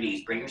straighten your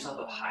knees, bring yourself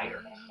up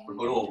higher or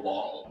go to a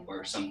wall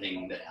or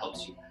something that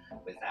helps you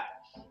with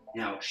that.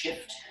 Now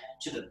shift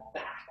to the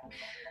back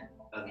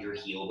of your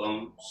heel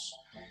bones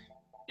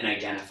and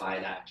identify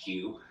that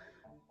cue,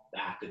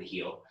 back of the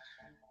heel.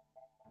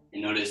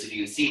 And notice, if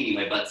you can see me,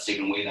 my butt's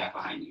sticking way back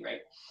behind me,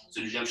 right?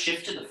 So jump,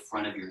 shift to the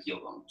front of your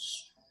heel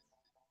bones.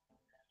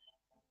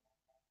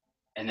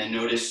 And then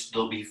notice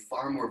they'll be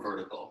far more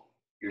vertical,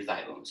 your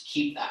thigh bones.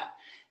 Keep that.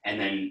 And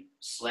then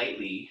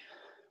slightly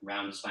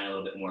round the spine a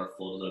little bit more,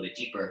 fold a little bit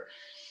deeper.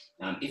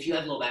 If you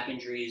have low back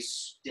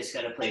injuries, disc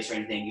out of place or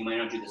anything, you might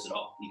not do this at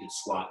all. You could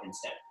squat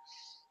instead.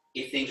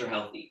 If things are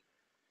healthy,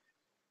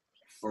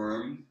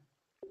 firm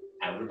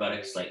outer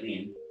buttock slightly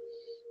in.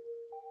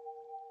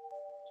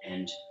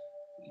 And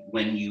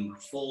when you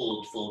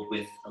fold, fold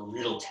with a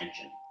little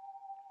tension.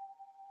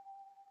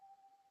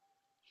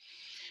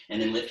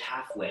 And then lift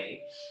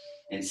halfway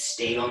and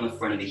stay on the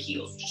front of the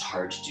heels, which is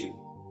hard to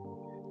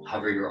do.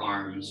 Hover your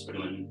arms, put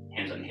them on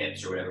hands on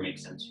hips or whatever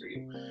makes sense for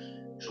you.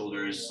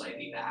 Shoulders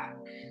slightly back,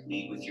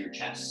 lead with your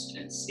chest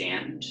and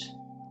stand.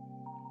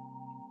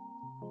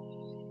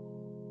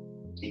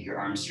 Take your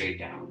arms straight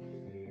down.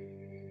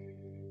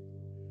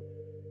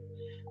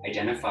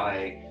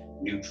 Identify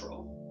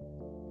neutral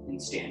in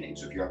standing.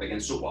 So if you're up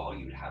against a wall,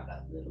 you would have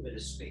that little bit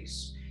of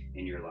space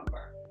in your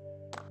lumbar.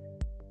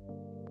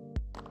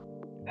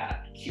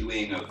 That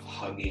cueing of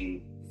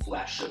hugging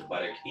flesh of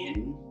buttock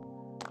in.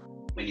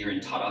 When you're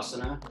in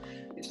Tadasana,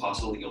 it's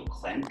possible that you'll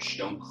clench.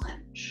 Don't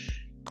clench.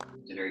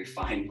 It's a very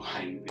fine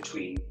line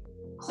between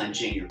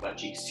clenching your butt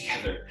cheeks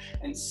together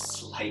and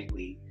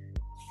slightly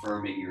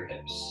firming your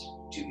hips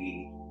to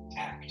be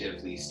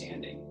actively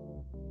standing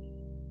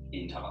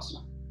in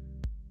Tadasana.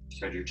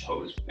 Spread your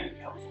toes, might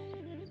be helpful.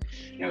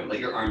 Let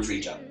your arms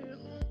reach up.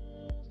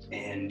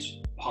 And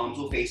palms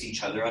will face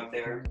each other up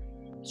there.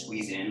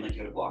 Squeeze in like you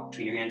got a block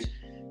between your hands.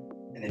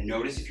 And then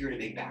notice if you're in a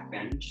big back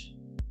bend.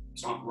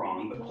 It's not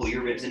wrong, but pull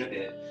your ribs in a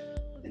bit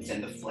and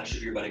send the flesh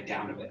of your buttock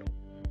down a bit.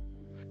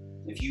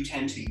 If you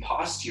tend to be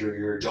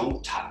posterior,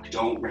 don't tuck,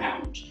 don't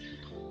round.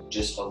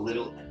 Just a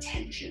little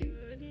attention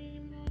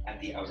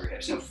at the outer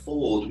hips. Now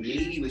fold,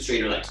 maybe with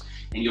straighter legs,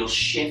 and you'll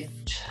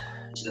shift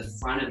to the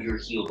front of your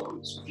heel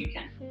bones if you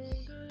can.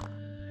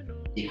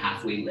 Take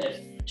halfway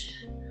lift.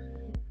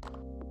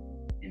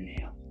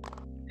 Inhale.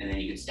 And then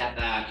you can step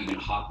back, you can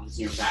hop this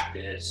in your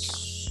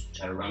practice,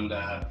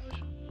 chaturanga,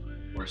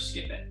 or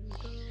skip it.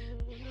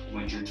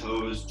 Point your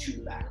toes to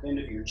the back bend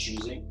if you're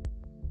choosing.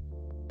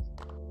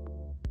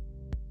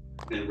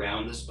 Then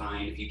round the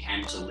spine if you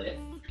can to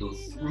lift. Go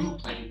through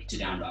plank to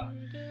down dog.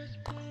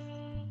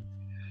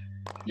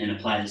 And then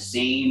apply the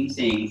same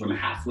thing from a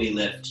halfway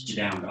lift to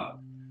down dog.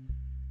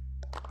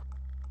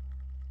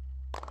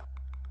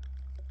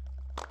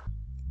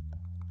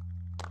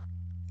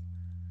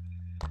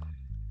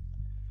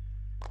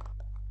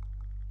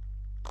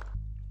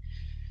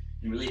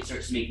 And really it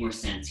starts to make more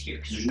sense here,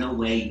 because there's no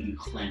way you can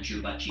clench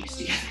your butt cheeks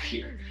together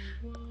here,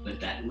 but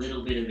that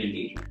little bit of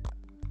engagement.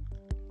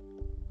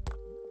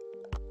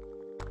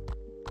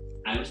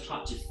 I was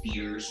taught to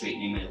fear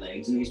straightening my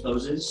legs in these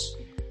poses,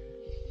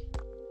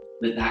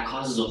 but that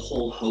causes a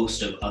whole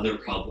host of other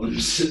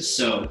problems.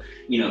 So,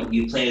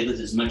 you play with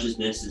as much as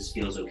this as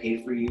feels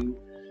okay for you.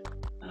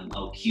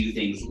 I'll cue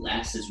things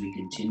less as we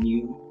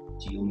continue,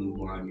 so you'll move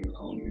more on your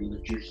own. You're gonna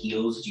lift your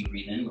heels as you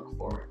breathe in, look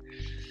forward.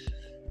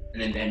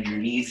 And then bend your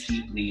knees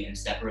deeply and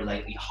step or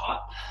lightly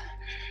hop.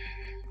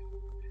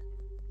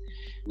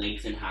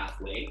 Lengthen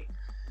halfway.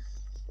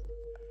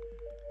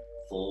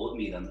 Fold,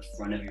 meet on the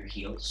front of your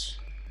heels.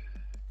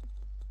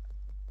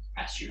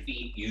 Press your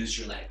feet, use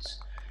your legs.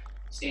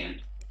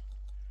 Stand.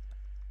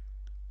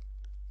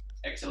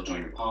 Exhale, join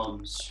your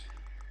palms.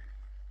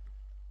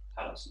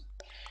 Tadasana.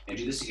 And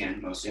do this again,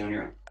 mostly on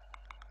your own.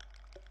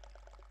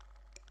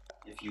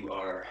 If you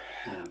are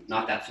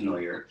not that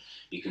familiar,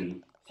 you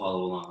can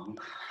follow along.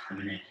 I'm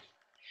going to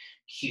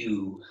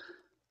cue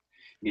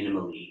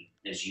minimally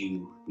as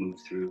you move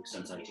through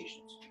sun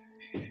salutations.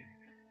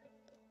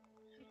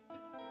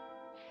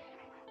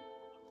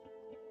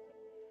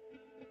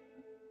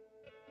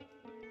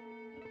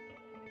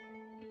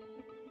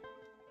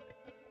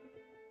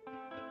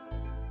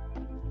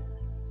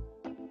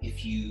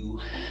 If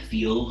you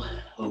feel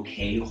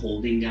okay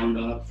holding down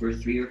dog for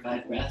 3 or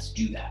 5 breaths,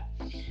 do that.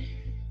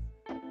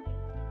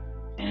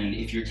 And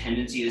if your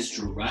tendency is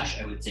to rush,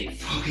 I would say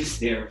focus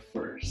there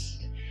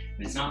first.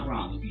 It's not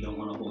wrong. If you don't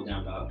want to hold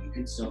down dog, you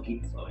can still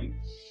keep flowing.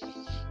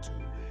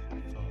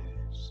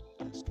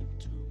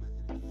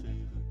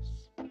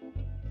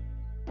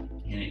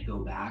 Can it go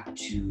back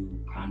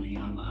to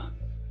pranayama?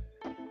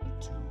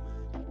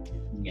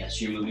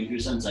 Yes, you're moving through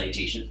sun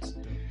salutations.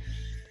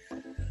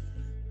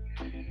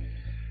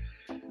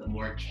 But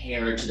more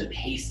care to the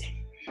pacing.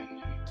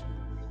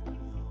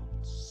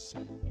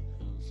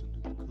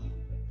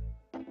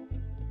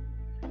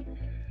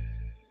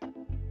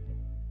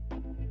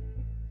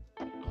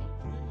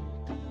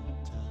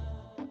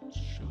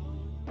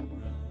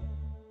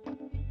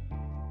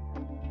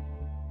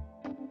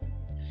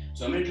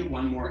 So I'm going to do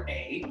one more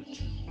A,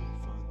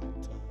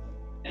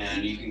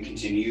 and you can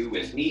continue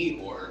with me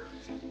or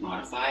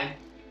modify.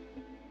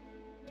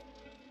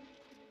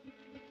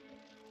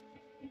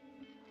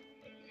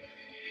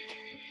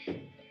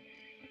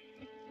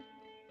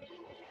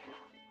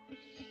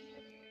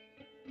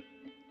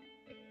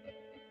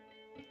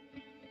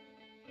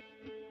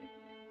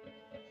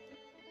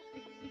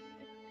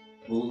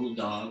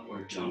 Bulldog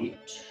or don't.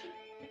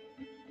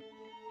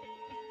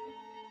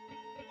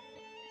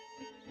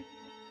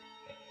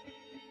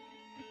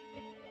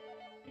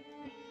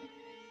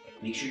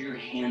 Make sure your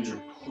hands are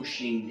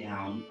pushing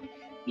down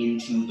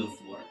into the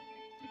floor.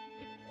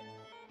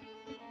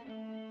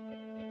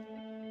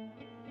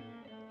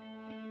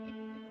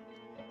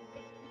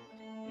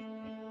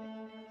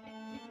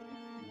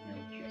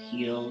 With your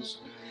heels.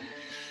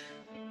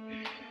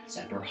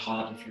 Step or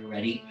hop if you're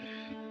ready.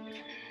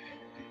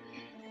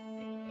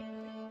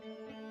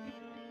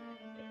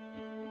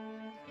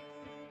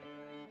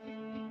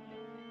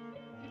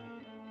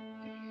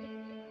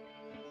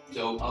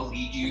 So I'll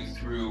lead you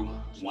through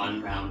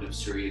one round of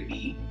Surya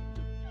B,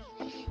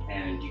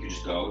 and you can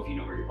just go if you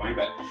know where you're going,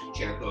 but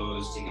chair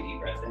pose, take a deep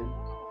breath in,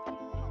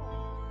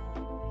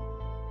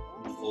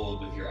 and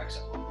fold with your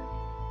exhale.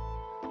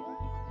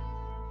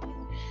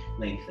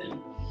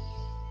 Lengthen.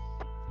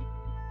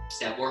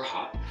 Step or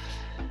hop,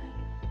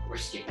 or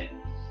skip it.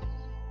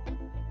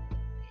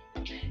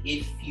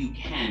 If you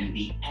can,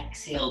 the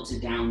exhale to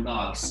down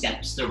dog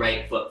steps the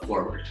right foot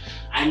forward.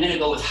 I'm gonna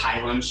go with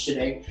high lunge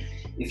today.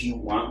 If you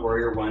want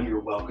warrior one, you're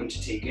welcome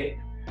to take it.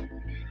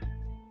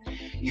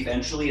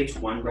 Eventually it's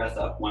one breath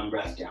up, one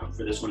breath down.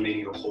 For this one, maybe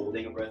you're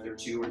holding a breath or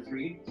 2 or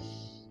 3,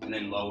 and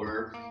then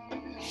lower,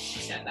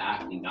 step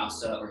back,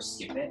 vinyasa, or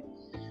skip it.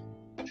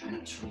 Try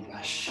not to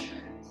rush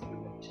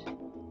through it.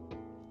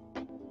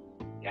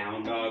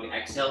 Down dog,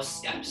 exhale,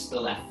 steps the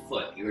left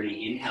foot. You're gonna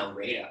inhale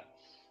right up.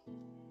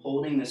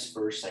 Holding this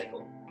first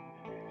cycle.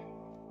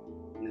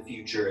 In the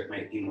future, it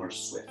might be more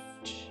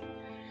swift,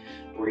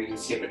 or you can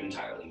skip it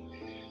entirely.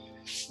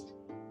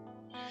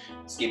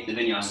 Skip the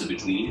vinyasa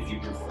between if you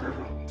prefer.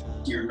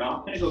 You're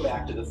not going to go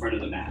back to the front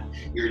of the mat.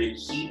 You're going to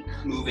keep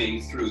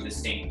moving through the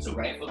same. So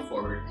right foot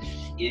forward,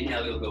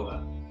 inhale, you'll go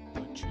up.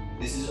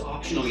 This is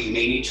optional. You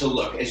may need to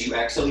look. As you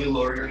exhale, you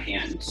lower your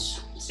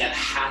hands. Step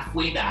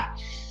halfway back.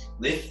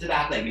 Lift the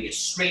back leg, make it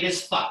straight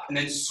as fuck, and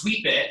then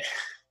sweep it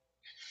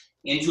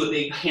into a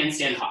big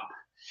handstand hop.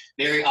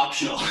 Very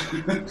optional.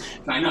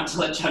 Try not to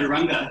let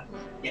chaturanga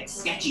get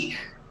sketchy.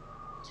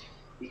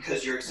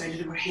 Because you're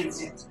excited about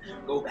handstands.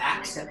 Go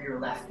back, step your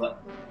left foot.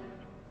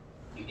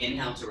 You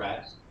inhale to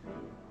rest.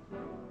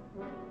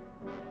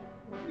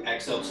 You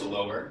exhale to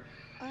lower.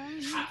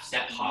 Half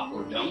step hop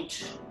or don't.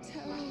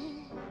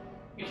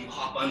 If you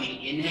hop on the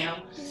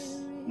inhale,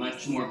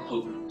 much more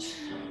potent.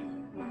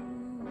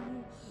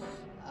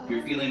 If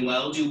you're feeling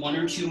well, do 1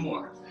 or 2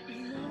 more.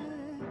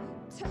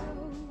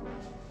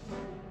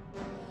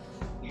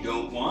 You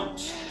don't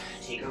want,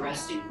 take a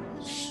resting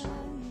pose.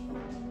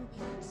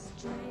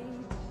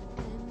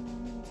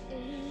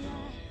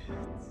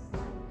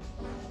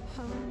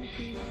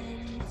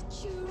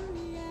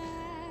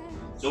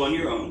 So on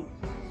your own,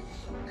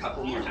 a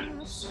couple more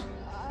times.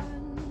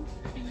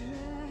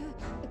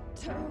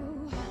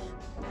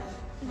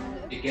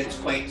 It gets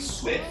quite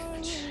swift,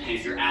 and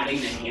if you're adding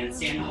the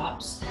handstand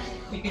hops,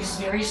 it gets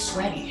very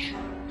sweaty.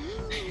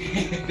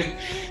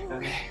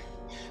 Okay,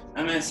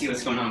 I'm gonna see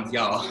what's going on with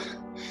y'all.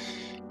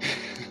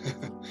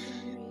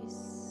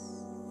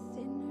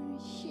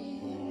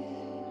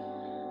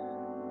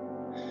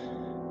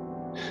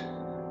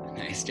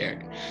 Nice,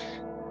 Derek.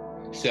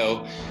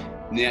 So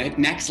the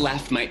next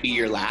left might be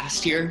your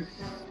last here.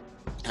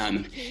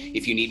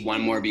 If you need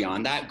one more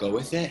beyond that, go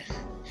with it.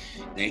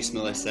 Nice,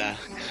 Melissa.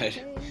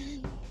 Good.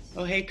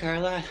 Oh, hey,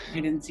 Carla. I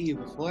didn't see you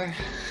before.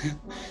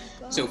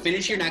 So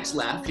finish your next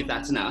left if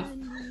that's enough.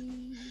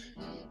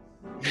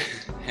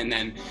 And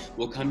then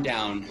we'll come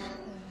down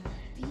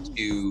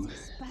to,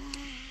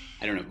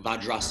 I don't know,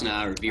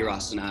 Vajrasana or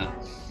Virasana,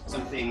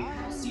 something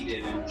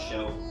seated and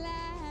chill.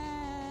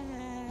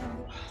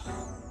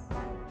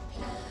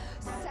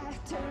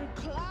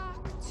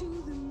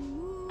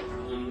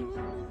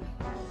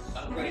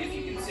 Upright if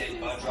you can sit,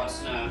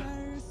 Vajrasana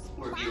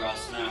or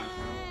Virasana,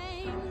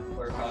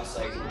 or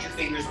cross-legged. Put your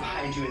fingers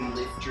behind you and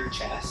lift your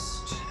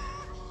chest.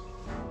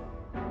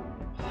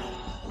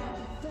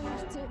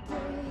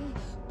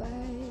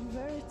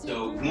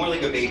 So more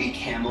like a baby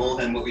camel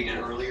than what we did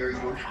earlier. You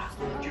don't have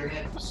to lift your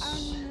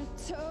hips.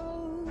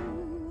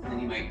 And then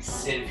you might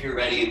sit if you're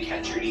ready and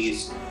catch your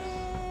knees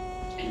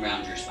and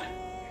round your spine.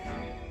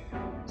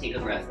 Take a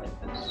breath like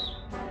this.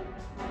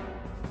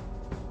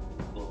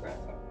 Full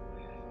breath up.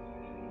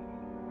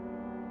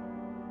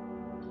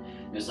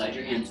 Now slide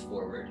your hands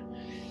forward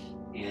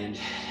and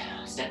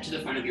step to the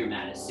front of your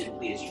mat as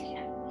simply as you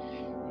can.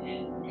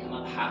 And come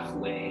up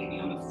halfway, be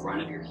on the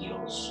front of your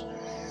heels.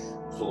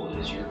 Fold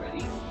as you're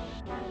ready.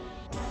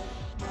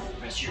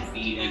 Press your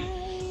feet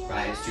and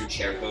rise to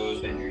chair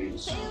pose, bend your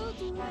knees.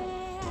 And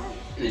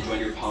then join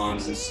your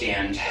palms and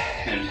stand.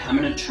 And I'm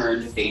gonna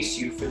turn to face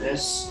you for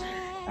this.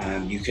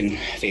 You can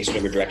face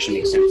whatever direction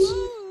makes sense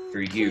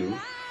for you.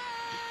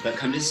 But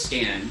come to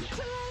stand.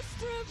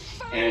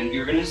 And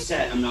you're gonna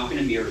set, I'm not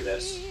gonna mirror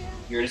this,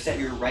 you're gonna set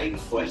your right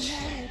foot,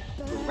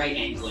 your right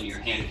ankle in your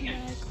hand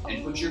again,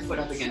 and put your foot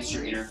up against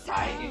your inner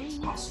thigh if it's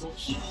possible.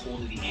 Keep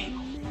hold of the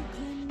ankle.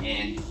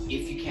 And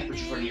if you can't put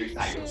your foot on your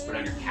thigh, you'll just put it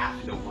on your calf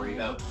and don't worry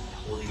about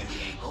holding at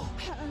the ankle.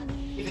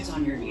 If it's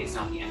on your knee, it's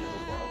not the end of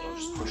the world. Don't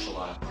just push a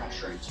lot of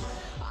pressure into it.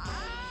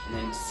 And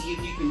then see if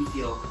you can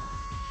feel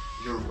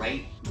your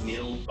right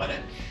middle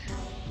buttock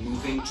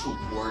moving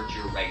towards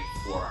your right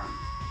forearm.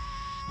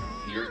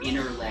 Your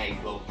inner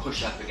leg will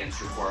push up against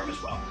your forearm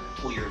as well.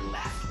 Pull your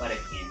left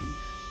buttock in,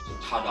 so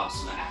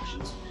Tadasana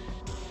actions.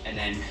 And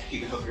then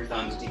you can hook your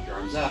thumbs and take your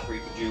arms up, or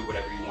you can do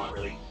whatever you want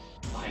really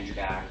behind your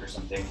back or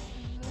something.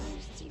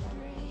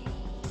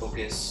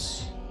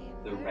 Focus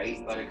the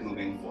right buttock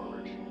moving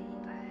forward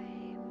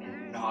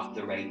and not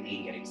the right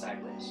knee getting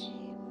sideways.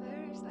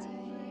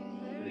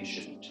 Really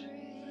shouldn't.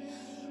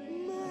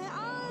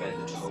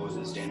 Bend the toes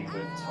as standing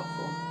foot is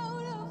helpful.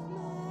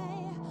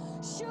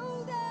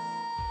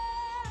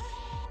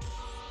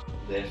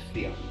 Lift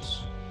the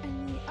arms.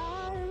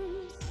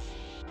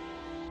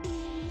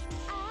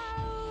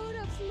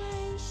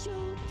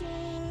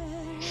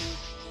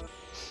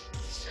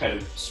 It's kind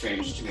of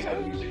strange to me how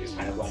the music is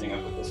kind of lining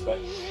up with this, but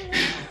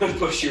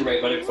push your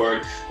right buttock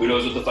forward. Who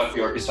knows what the fuck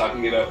Bjork is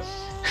talking about?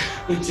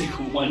 Take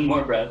one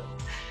more breath.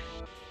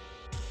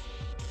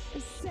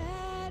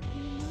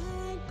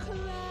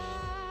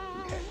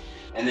 Okay.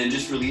 And then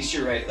just release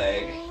your right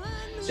leg.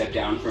 Step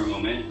down for a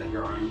moment, let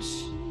your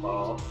arms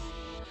fall.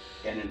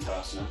 Again in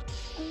Tadasana.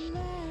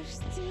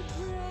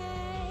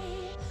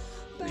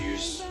 You're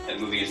just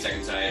moving a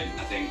second side,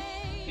 nothing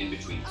in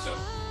between. So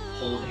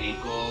hold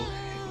ankle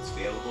if it's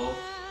available.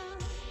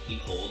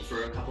 Keep hold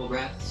for a couple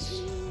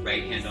breaths.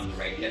 Right hand on the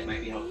right hip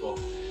might be helpful.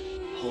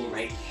 Pull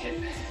right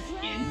hip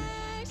in.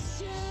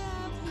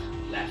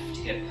 Left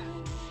hip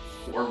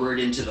forward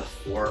into the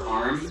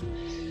forearm.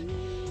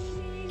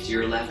 So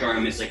your left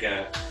arm is like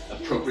a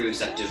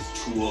proprioceptive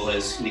tool,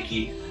 as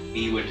Nikki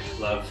B would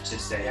love to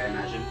say, I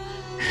imagine.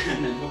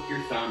 And then hook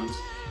your thumbs,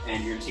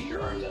 and you're gonna take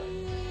your arms up,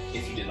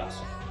 if you did last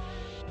time.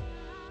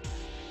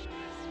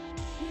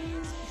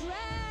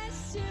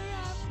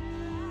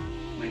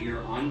 When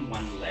you're on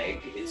one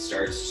leg, it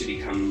starts to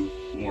become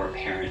more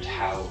apparent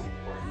how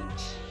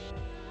important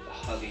the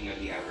hugging of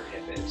the outer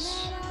hip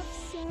is.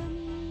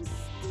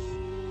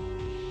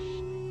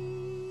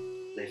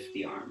 Lift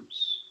the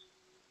arms.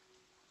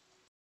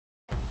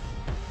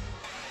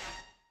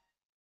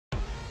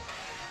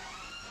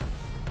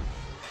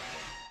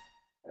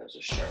 That was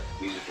a sharp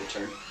musical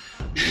turn.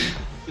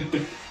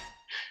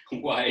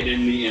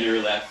 Widen the inner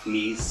left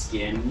knee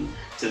skin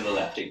to the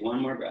left. Take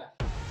one more breath.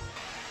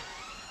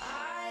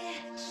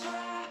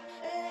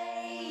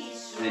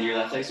 And then your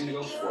left leg's gonna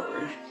go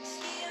forward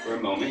for a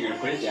moment. You're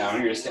gonna put it down.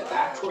 You're gonna step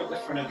back toward the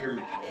front of your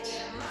mat.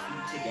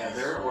 Feet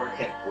together or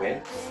hip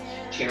width.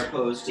 Chair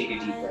pose, take a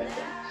deep breath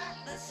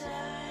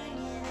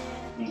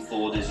in. And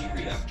fold as you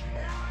breathe out.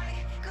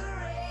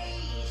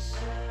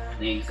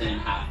 Lengthen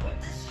halfway.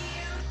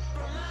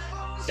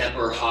 Step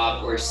or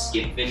hop or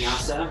skip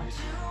vinyasa.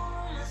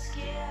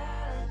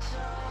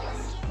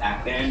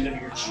 Back bend of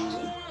your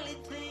choosing.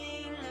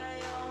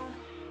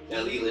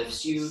 Belly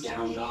lifts you,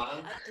 down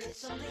dog.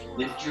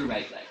 Lift your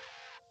right leg.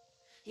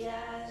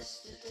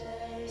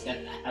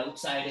 Step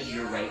outside of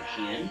your right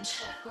hand.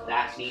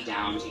 Back knee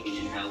down, take an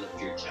inhale, lift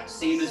your chest.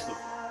 Same as before.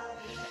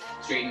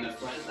 Straighten the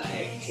front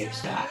leg,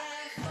 hips back.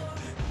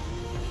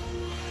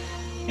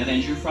 Now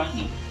bend your front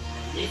knee.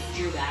 Lift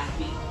your back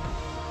knee.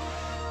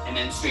 And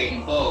then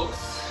straighten both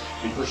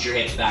and push your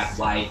hips back,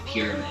 wide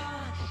pyramid.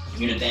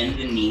 You're gonna bend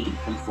the knee,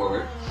 come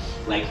forward.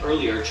 Like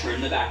earlier,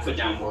 turn the back foot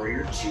down,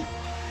 warrior two.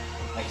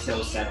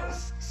 Exhale, settle.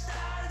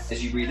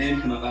 As you breathe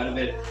in, come up out of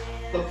it.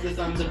 Hook the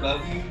thumbs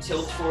above you,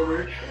 tilt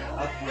forward,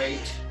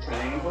 upright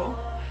triangle.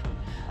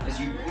 As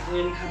you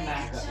breathe in, come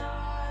back up.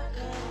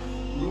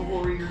 Move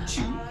warrior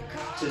 2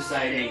 to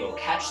side angle.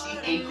 Catch the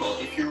ankle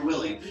if you're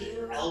willing.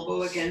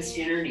 Elbow against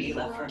inner knee,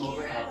 left arm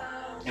overhead.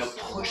 Now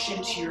push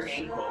into your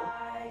ankle.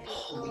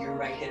 Pull your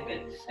right hip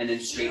in, and then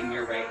straighten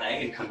your right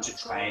leg and come to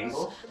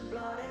triangle.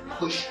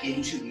 Push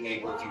into the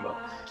ankle if you will.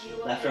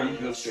 Left arm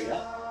can go straight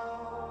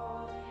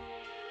up.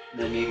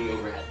 Then maybe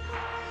overhead.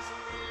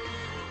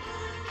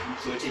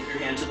 So take your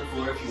hand to the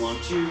floor if you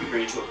want to. You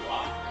bring it to a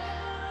block.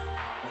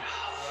 But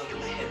hug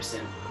the hips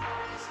in.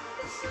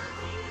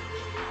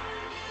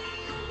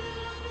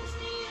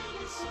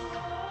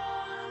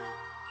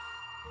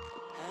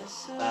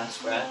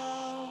 Last breath.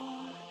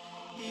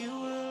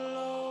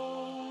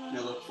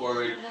 Now look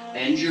forward.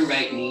 Bend your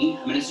right knee.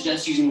 I'm going to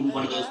suggest using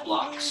one of those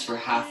blocks for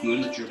half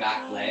moon with your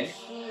back leg.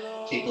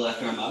 Take the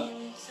left arm up.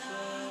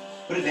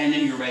 Put a bend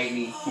in your right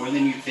knee, more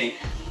than you think.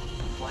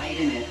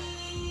 Widen it.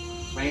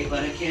 Right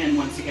buttock in,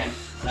 once again.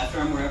 Left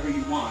arm wherever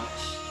you want.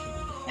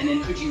 And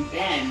then could you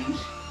bend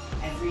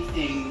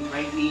everything,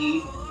 right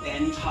knee,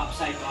 bend top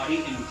side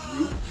body and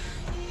droop.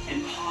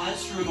 And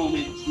pause for a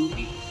moment,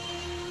 droopy.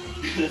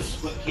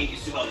 That's what Kate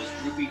used to call this,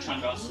 droopy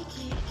Chandrasana.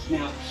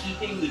 Now,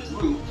 keeping the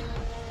droop,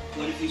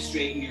 what if you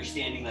straighten your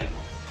standing leg?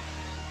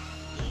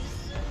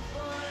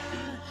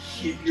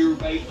 Keep your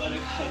right buttock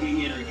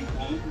hugging in or you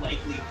won't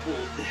likely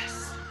hold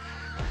this.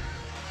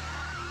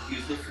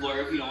 Use the floor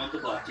if you don't want the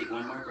block. Take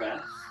one more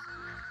breath.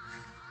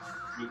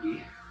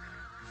 Droopy.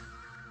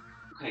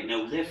 Okay,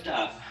 now lift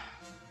up.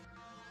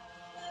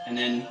 And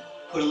then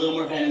put a little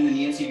more bend in the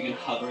knee and see if you can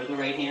hover the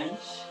right hand.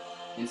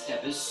 And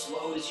step as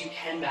slow as you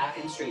can back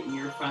and straighten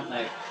your front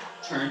leg.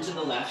 Turn to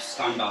the left,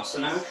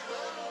 Skandasana.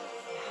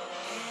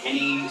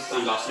 Any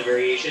Skandasana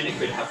variation, it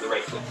could have the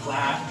right foot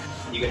flat.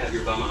 You could have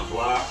your bum on a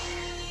block.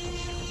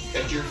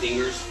 Stretch your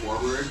fingers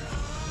forward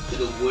to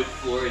the wood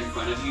floor in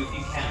front of you if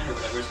you can, or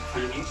whatever's in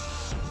front of you.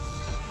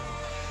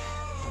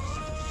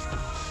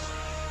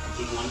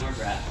 Take one more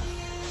breath.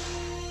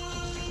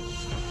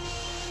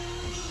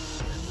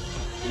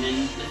 And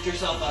then lift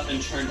yourself up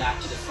and turn back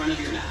to the front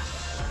of your mat.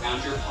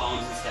 Round your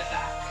palms and step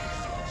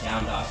back.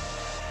 Down dog.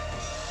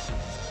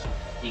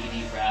 Take a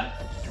deep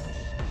breath.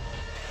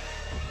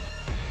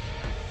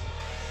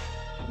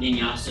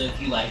 Vinyasa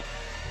if you like.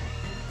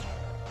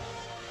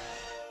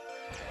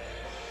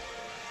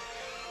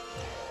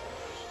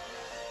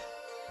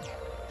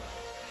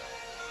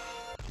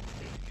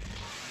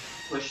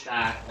 Push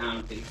back,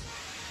 down face.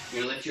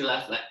 You're gonna lift your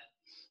left leg.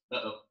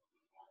 Uh-oh.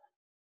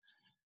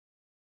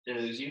 Did I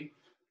lose you?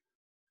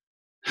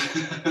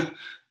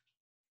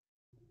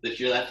 Lift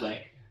your left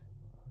leg.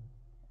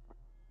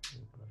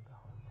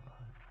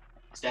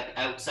 Step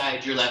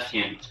outside your left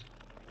hand.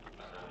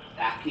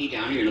 Back knee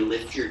down, you're gonna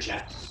lift your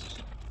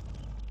chest.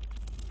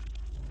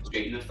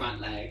 Straighten the front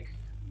leg.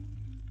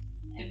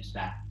 Hips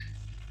back.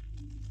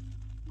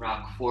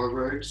 Rock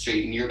forward,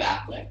 straighten your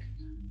back leg.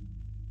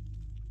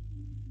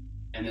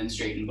 And then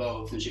straighten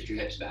both and shift your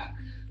hips back.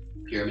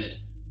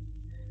 Pyramid.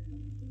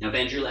 Now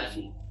bend your left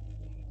knee.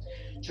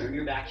 Turn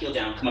your back heel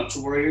down, come up to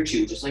warrior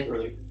 2, just like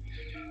earlier.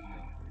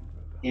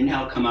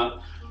 Inhale, come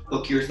up,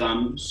 hook your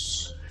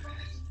thumbs.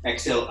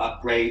 Exhale,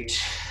 upright,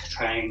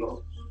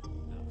 triangle.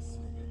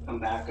 Come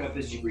back up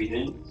as you breathe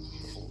in.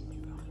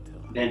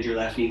 Bend your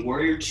left knee,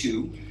 warrior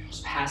 2.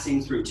 Just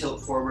passing through,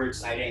 tilt forward,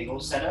 side angle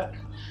setup.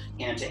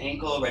 Hand to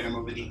ankle, right arm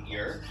over the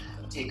ear.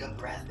 Take a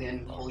breath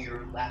in, pull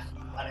your left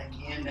buttock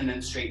in, and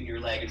then straighten your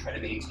leg and try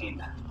to maintain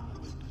that.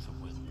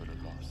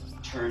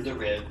 Turn the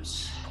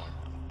ribs.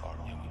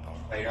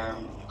 Right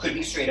arm could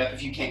be straight up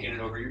if you can't get it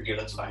over your ear,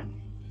 that's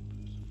fine.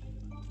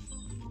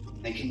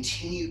 And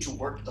continue to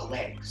work the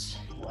legs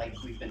like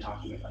we've been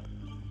talking about.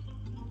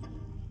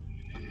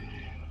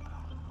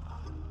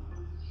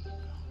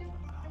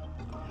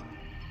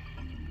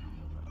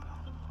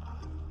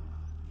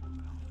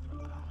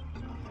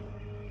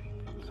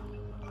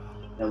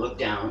 Now look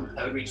down.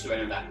 I would reach the right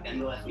arm back,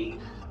 bend the left knee.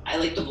 I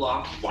like the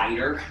block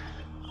wider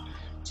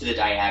to the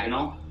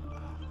diagonal.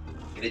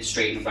 If it's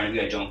straight in front of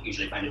you, I don't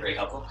usually find it very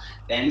helpful.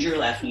 Bend your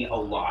left knee a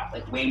lot,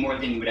 like way more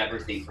than you would ever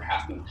think for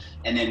half moon.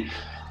 And then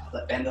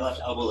bend the left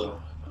elbow a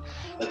little.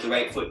 Let the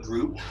right foot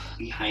droop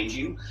behind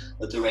you.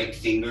 Let the right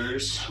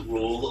fingers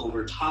roll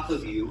over top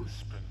of you.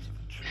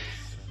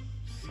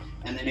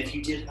 And then if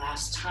you did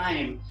last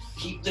time,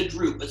 keep the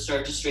droop, but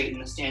start to straighten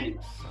the standing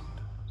leg.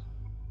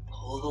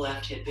 Pull the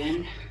left hip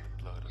in.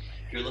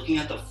 If you're looking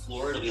at the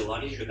floor, it'll be a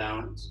lot easier to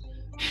balance.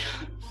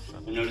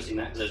 I'm noticing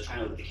that because I was trying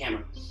to look at the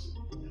camera.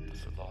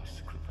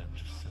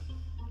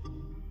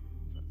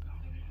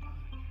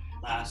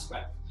 Last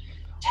breath.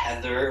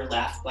 Tether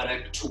left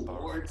buttock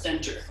toward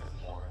center.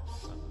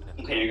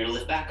 Okay, now you're gonna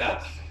lift back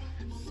up.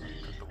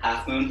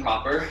 Half moon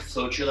proper.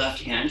 Float your left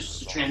hand,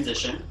 just a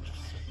transition.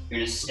 You're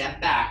gonna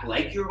step back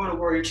like you were going to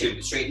warrior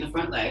 2. Straighten the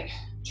front leg.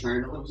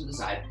 Turn a little to the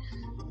side.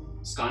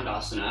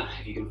 Skandasana.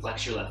 If you can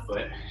flex your left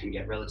foot and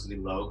get relatively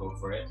low, go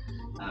for it.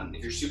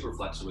 If you're super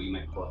flexible, you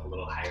might pull up a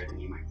little higher than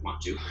you might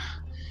want to,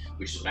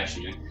 which is what I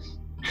should do.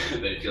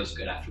 But it feels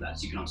good after that,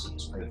 so you can also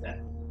just play with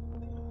that.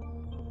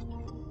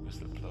 Is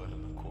the blood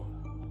in the core?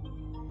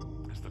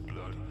 Is the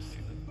blood in the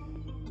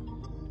ceiling?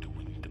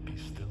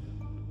 be still.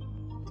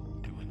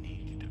 Do we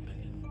need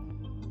dominion?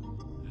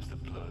 There's the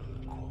blood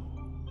in the core.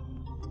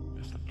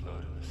 There's the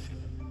blood in the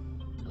ceiling.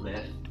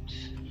 Lift.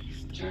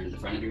 Turn to the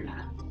front of your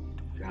mat.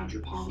 Ground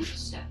your palms.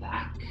 Step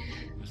back.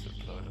 There's the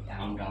blood in the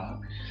Down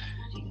dog.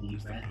 Take a deep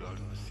There's breath. the blood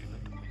in the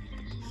ceiling.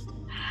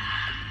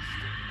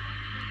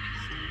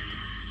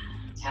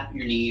 Tap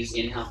your knees.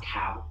 Inhale,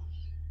 cow.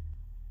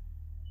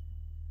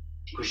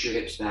 Push your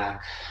hips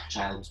back.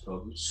 Child's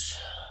pose.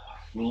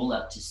 Roll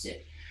up to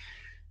sit.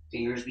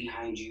 Fingers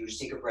behind you.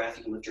 Just take a breath.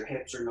 You can lift your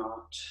hips or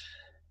not.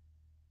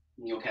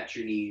 And you'll catch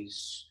your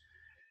knees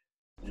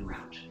and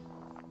round.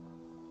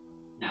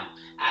 Now,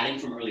 adding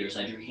from earlier,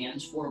 slide your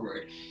hands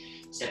forward.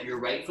 Step your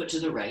right foot to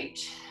the right,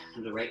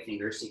 and the right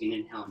fingers, take an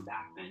inhale and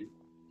back bend.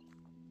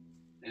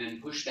 And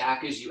then push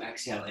back as you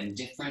exhale, and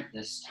different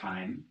this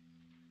time.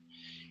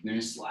 You're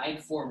gonna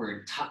slide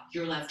forward, tuck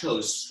your left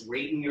toes,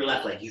 straighten your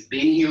left leg. You've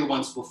been here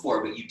once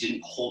before, but you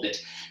didn't hold it.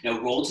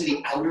 Now roll to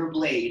the outer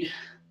blade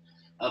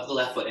of the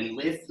left foot and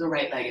lift the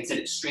right leg and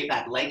send it straight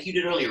back like you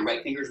did earlier.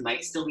 Right fingers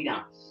might still be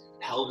down.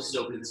 Pelvis is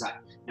open to the side.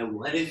 Now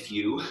what if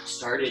you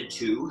started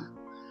to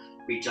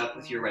reach up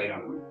with your right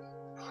arm,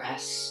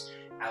 press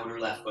outer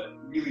left foot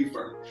really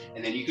firm,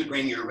 and then you could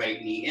bring your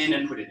right knee in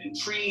and put it in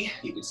tree.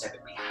 You could step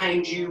it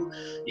behind you.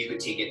 You could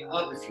take it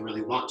up if you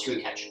really want to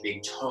and catch your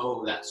big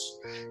toe. That's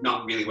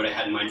not really what I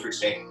had in mind for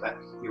today, but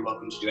you're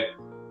welcome to do it.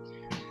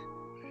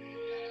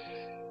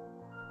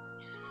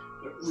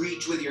 But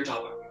reach with your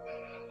top arm.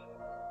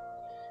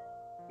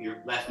 Your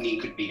left knee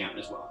could be down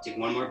as well. Take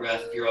one more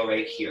breath if you're all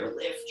right here.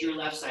 Lift your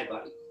left side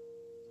body.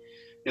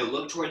 Now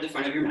look toward the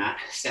front of your mat.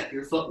 Step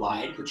your foot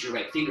wide. Put your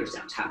right fingers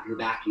down. Tap your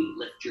back knee.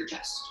 Lift your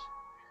chest.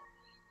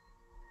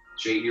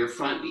 Straighten your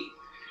front knee.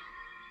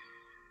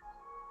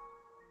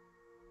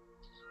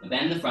 Now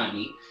bend the front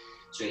knee.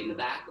 Straighten the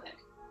back leg.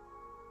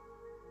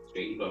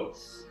 Straighten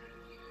both.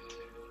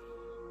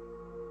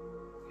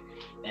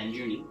 Bend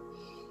your knee.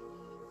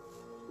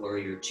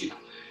 Warrior two.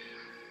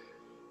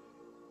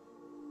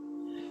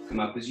 Come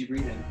up as you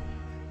breathe in.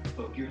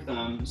 Poke your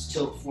thumbs,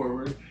 tilt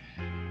forward.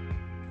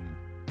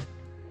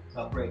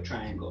 Upright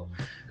triangle.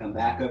 Come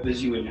back up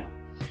as you inhale.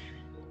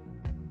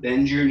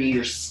 Bend your knee,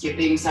 you're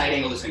skipping side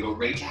angle. This one, go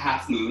right to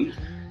half moon.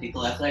 Take the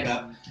left leg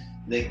up.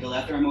 Lift the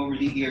left arm over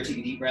the ear. Take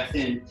a deep breath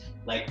in.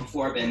 Like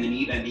before, bend the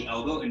knee, bend the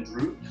elbow, and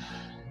droop.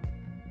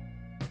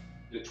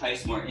 Do it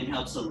twice more.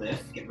 Inhale to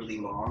lift, get really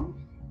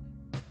long.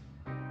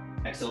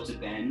 Exhale to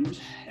bend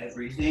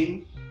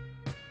everything.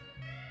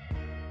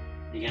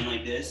 Again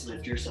like this,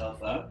 lift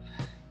yourself up.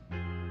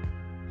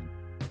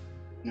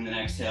 And then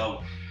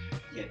exhale,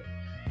 get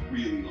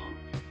really long.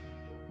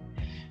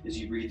 As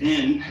you breathe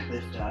in,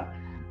 lift up.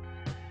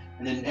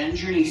 And then bend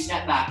your knee,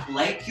 step back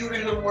like you were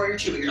gonna go to warrior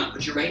two, but you're not.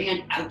 Put your right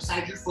hand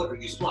outside your foot or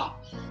use a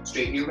block.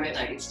 Straighten your right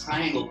leg, it's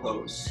triangle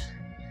pose.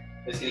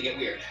 It's gonna get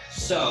weird.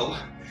 So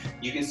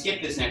you can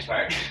skip this next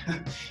part.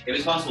 If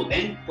it's possible,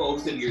 bend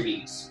both of your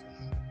knees.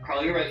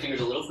 Crawl your right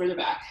fingers a little further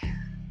back.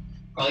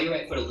 Crawl your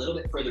right foot a little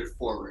bit further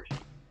forward.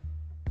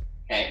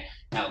 Okay,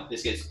 now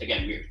this gets,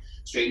 again, weird.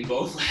 Straighten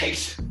both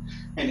legs,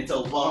 and it's a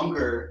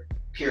longer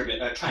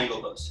pyramid,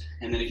 triangle pose.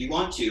 And then if you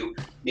want to,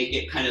 make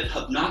it kind of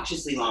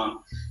obnoxiously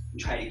long,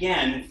 and try it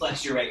again, and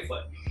flex your right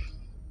foot.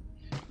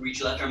 Reach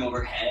your left arm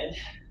overhead.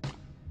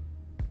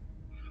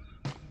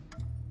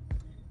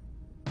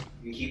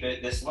 You can keep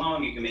it this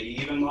long, you can make it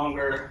even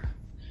longer.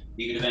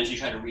 You can eventually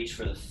try to reach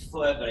for the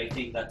foot, but I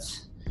think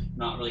that's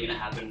not really gonna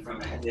happen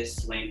from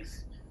this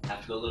length.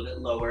 Have to go a little bit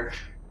lower.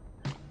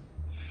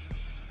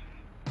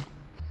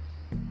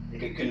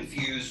 Like a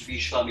confused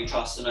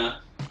Vishravamutrasana.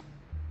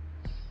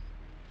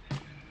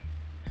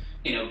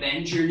 You know,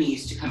 bend your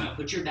knees to come out.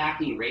 Put your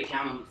back knee right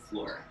down on the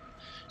floor.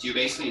 So you're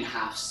basically in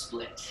half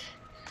split.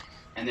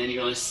 And then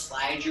you're gonna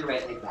slide your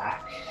right leg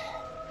back.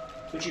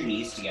 Put your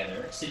knees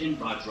together. Sit in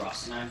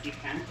Vajrasana if you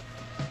can.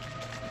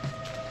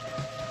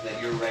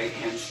 Let your right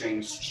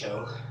hamstrings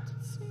chill.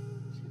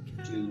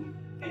 Do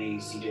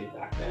any seated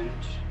back bend.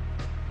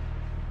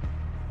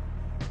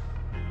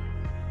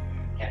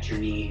 Catch your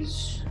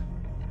knees.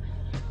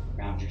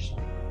 Ground yourself.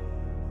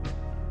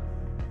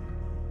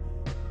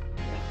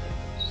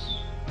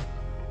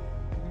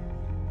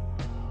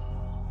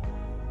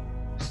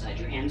 Slide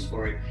your hands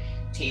forward.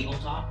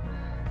 Tabletop.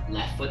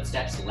 Left foot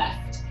steps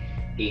left.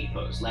 Gate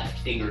pose. Left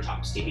finger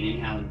tops. Take an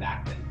inhale and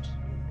back bend.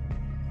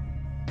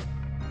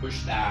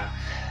 Push back.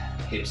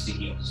 Hips to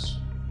heels.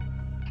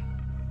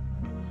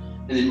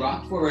 And then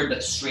rock forward,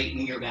 but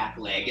straighten your back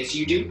leg as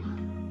you do.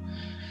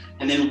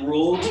 And then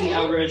roll to the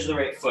outer edge of the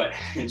right foot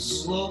and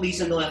slowly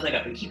send the left leg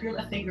up and keep your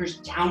left fingers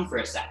down for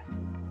a sec,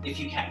 if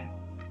you can.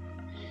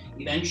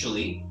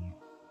 Eventually,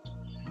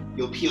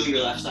 you'll peel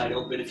your left side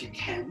open if you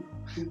can.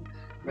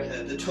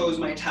 The toes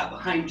might tap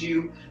behind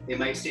you. They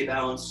might stay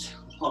balanced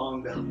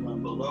along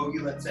below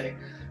you, let's say.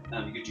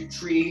 You could do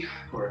tree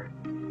or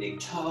big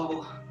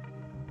toe.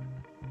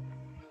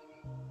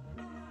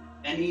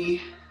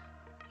 Any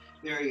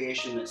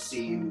variation that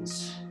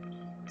seems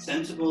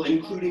sensible,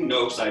 including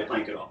no side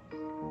plank at all.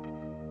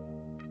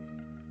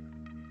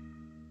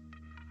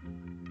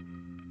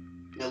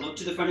 Now look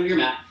to the front of your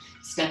mat,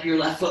 step your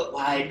left foot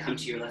wide, come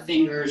to your left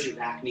fingers, your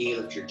back knee,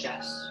 lift your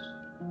chest.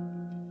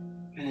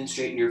 And then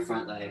straighten your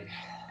front leg.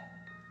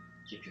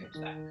 Shift your hips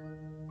back.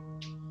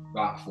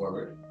 Rock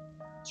forward.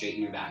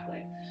 Straighten your back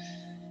leg.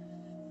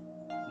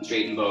 And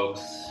straighten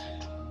both.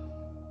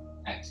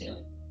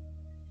 Exhaling.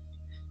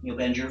 You'll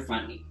bend your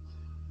front knee.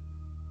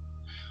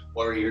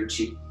 Warrior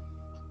 2.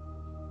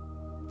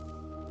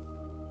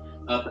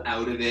 Up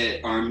out of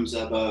it, arms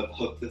above,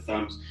 hook the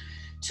thumbs.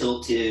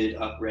 Tilted,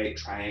 upright,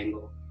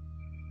 triangle.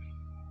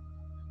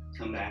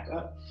 Come back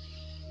up.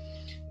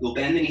 We'll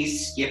bend the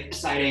knees, skip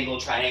side angle,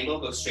 triangle,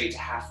 go straight to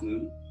half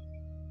moon.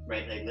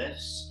 Right leg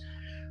lifts.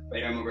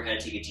 Right arm overhead,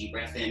 take a deep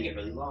breath in, get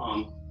really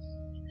long.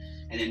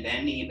 And then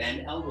bend knee,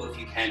 bend elbow if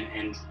you can,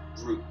 and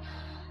droop.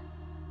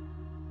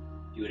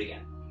 Do it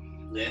again.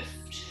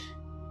 Lift,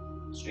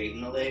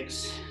 straighten the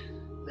legs,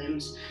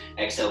 limbs.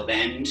 Exhale,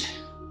 bend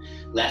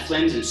left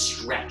limbs and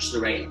stretch the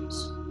right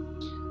limbs.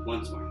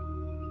 Once more.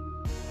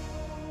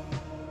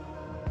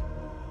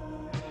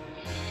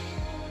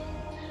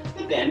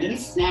 The bend and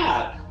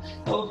snap.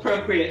 How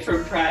appropriate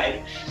for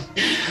pride.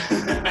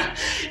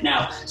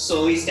 Now,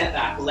 slowly step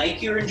back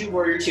like you're in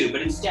Warrior 2,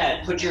 but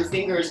instead put your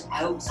fingers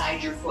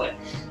outside your foot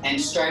and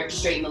start to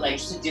straighten the leg,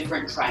 just a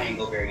different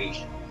triangle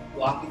variation.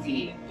 Walk if you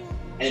need it.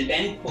 And then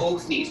bend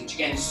both knees, which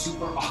again is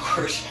super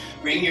awkward.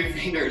 Bring your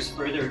fingers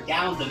further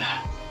down the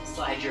mat.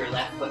 Slide your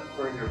left foot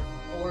further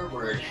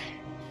forward,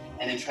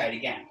 and then try it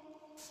again.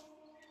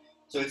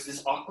 So it's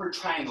this awkward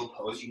triangle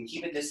pose. You can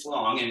keep it this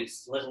long and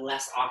it's a little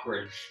less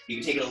awkward. You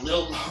can take it a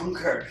little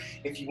longer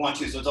if you want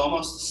to, so it's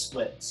almost a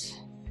split.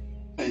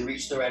 And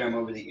reach the right arm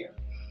over the ear.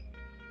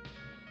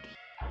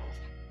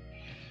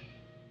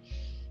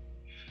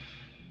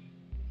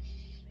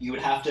 You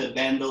would have to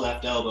bend the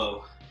left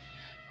elbow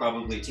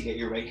probably to get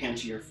your right hand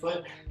to your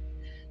foot.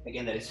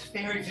 Again, that is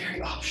very,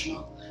 very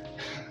optional.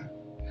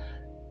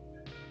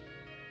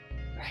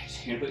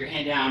 Right, you're gonna put your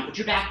hand down, put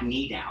your back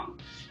knee down.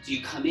 So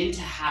you come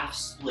into half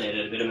split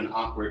at a bit of an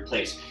awkward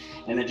place,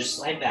 and then just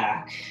slide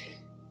back.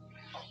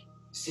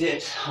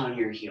 Sit on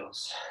your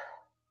heels.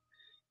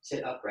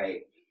 Sit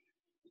upright,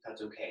 if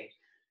that's okay.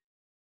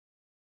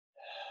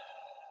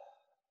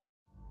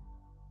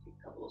 Take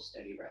a couple of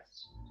steady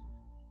breaths.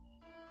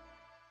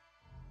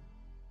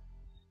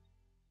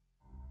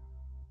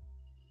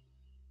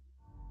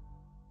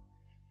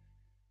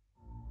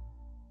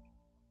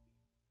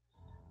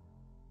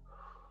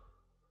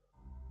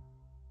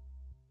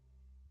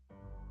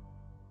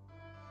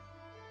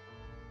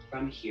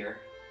 From here,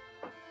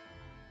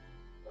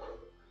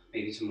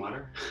 maybe some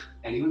water.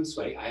 Anyone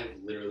sweating? I have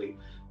literally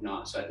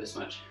not sweat this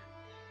much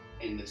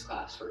in this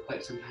class for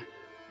quite some time.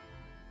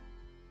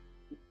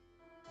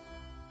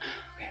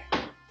 Okay,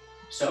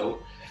 so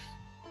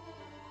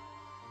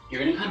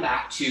you're gonna come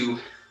back to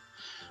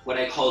what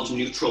I called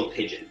neutral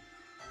pigeon.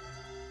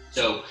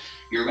 So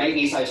your right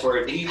knee slides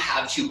forward. If you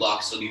have 2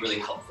 blocks, it'll be really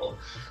helpful.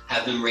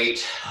 Have them right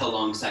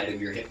alongside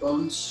of your hip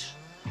bones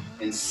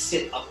and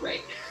sit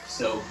upright.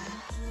 So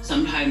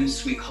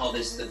sometimes we call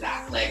this the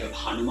back leg of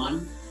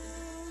Hanuman.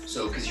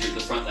 So, because the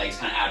front leg's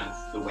kind of out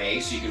of the way,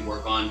 so you can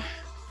work on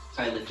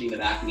try lifting the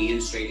back knee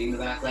and straightening the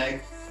back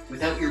leg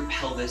without your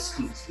pelvis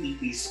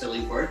completely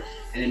spilling forward.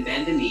 And then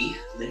bend the knee,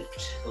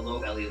 lift the low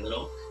belly a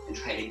little, and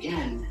try it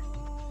again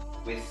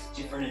with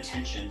different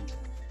attention.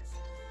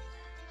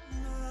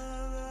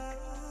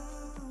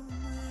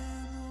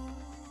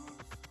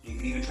 You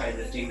can even try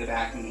lifting the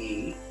back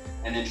knee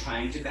and then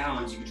trying to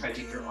balance. You can try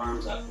to take your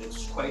arms up.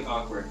 It's quite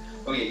awkward.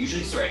 Oh yeah,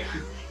 usually, sorry,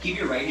 keep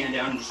your right hand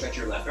down and stretch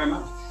your left arm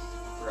up.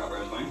 Forgot where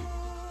I was going.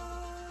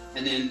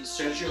 And then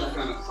stretch your left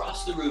arm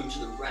across the room to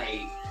the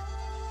right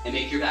and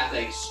make your back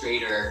leg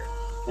straighter.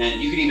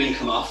 And you can even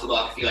come off the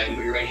block if you like and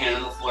put your right hand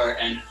on the floor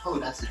and, oh,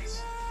 that's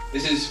nice.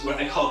 This is what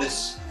I call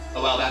this,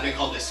 a while back I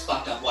called this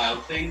fucked up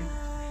wild thing.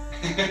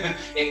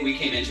 We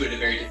came into it in a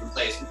very different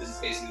place, but this is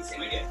basically the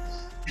same idea.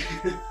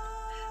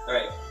 All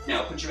right,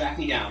 now put your back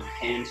knee down,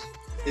 and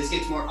this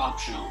gets more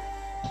optional.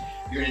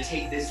 You're gonna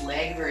take this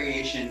leg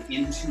variation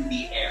into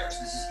the air, so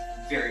this is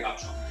very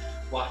optional.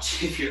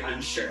 Watch if you're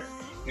unsure.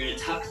 You're gonna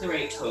tuck the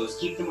right toes,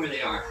 keep them where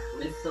they are,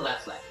 lift the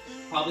left leg.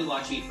 Probably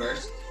watch me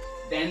first.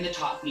 Bend the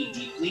top knee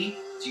deeply,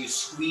 so you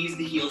squeeze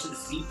the heel to the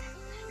seat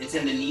and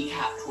send the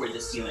kneecap toward the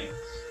ceiling.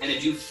 And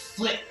then do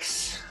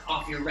flicks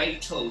off your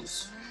right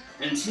toes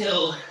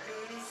until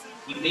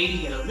you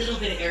maybe get a little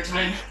bit of air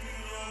time,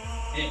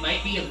 and it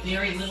might be a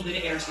very little bit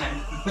of air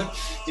time,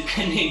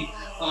 depending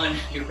on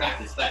your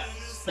practice, but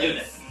play with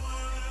it.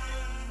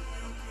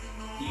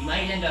 You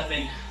might end up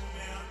in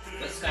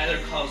what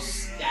Skylar calls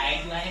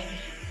stag leg,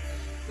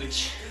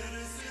 which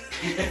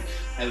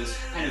I was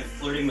kind of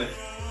flirting with,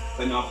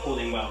 but not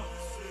holding well.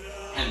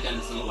 I haven't done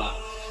this in a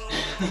while,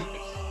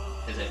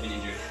 because I've been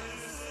injured.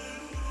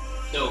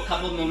 So a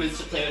couple of moments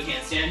to play with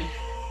handstand,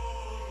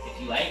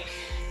 if you like.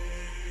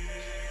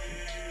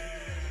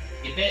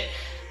 Skip it,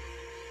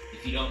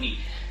 if you don't need.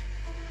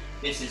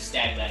 This is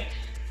stag leg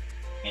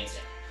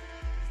handstand.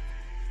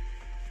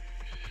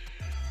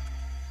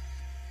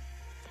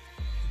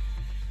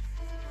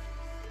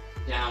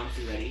 Down if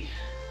you're ready.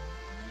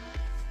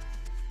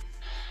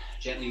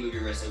 Gently move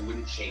your wrists, I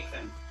wouldn't shake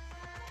them.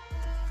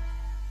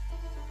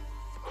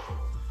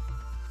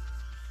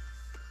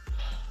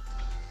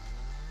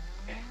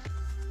 Okay.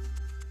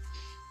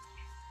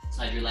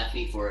 Slide your left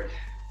knee forward.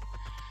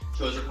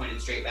 Toes are pointed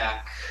straight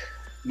back,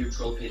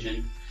 neutral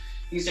pigeon.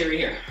 You can stay right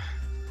here.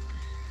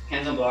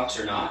 Hands on blocks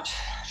or not.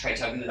 Try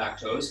tugging the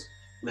back toes,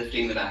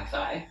 lifting the back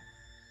thigh,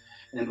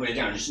 and then put it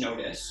down. Just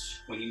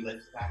notice when you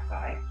lift the back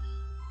thigh,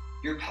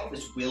 your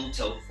pelvis will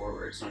tilt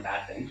forward. It's not a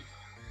bad thing.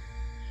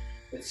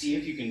 But see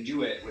if you can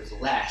do it with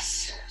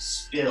less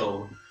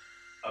spill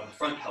of the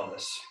front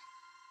pelvis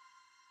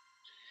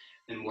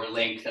and more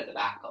length at the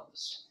back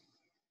pelvis.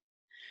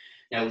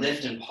 Now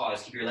lift and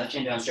pause. Keep your left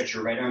hand down, stretch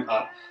your right arm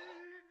up,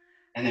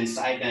 and then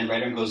side bend,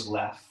 right arm goes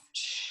left.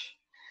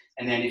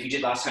 And then if you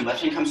did last time,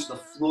 left hand comes to the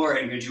floor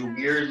and you're gonna do a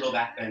weird little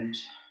back bend.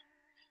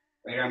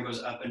 Right arm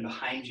goes up and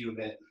behind you a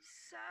bit.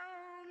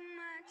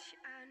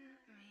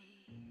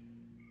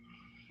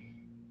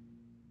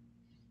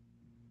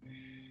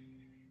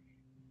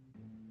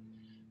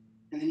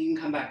 And then you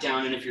can come back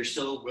down, and if you're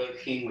still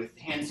working with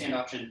the handstand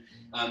option,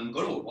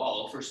 go to a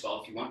wall, first of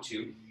all, if you want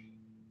to.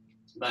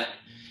 But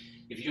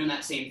if you're doing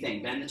that same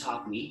thing, bend the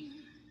top knee,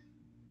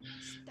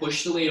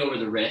 push the weight over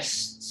the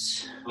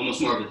wrists, almost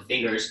more over the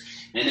fingers,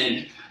 and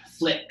then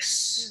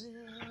flicks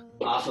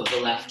off of the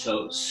left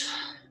toes.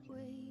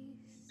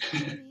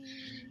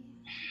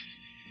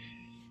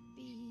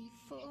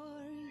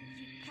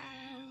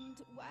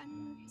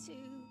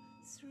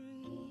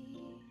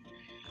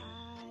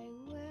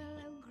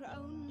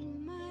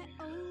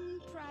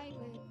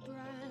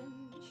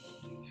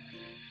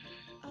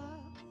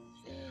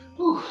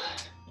 Whew.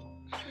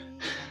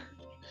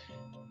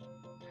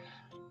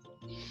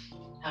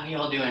 How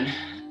y'all doing?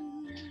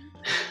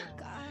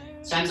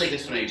 Times like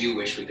this when I do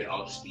wish we could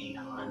all just be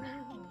on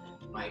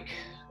mic,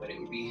 but it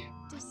would be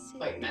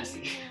quite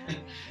messy.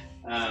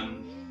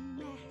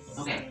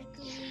 Okay,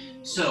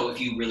 so if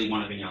you really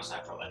want a vinyasa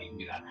after all that, you can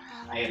do that.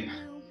 I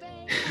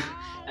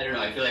don't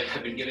know, I feel like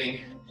I've been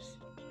giving,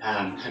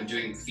 I'm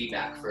doing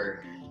feedback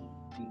for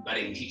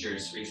budding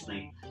teachers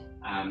recently,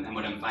 and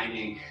what I'm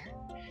finding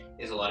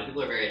is a lot of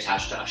people are very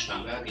attached to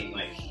Ashtanga, being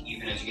like,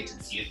 even as you get to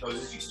the seated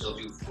poses, you still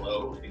do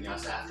flow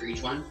vinyasa after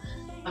each one.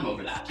 I'm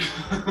over that.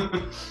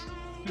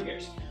 Who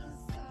cares?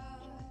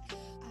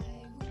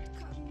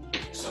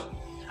 So,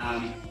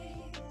 I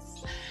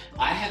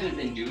haven't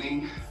been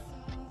doing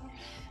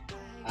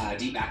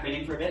deep back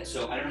bending for a bit,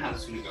 so I don't know how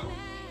this is gonna go.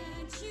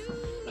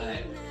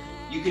 But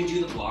you can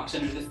do the blocks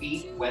under the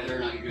feet, whether or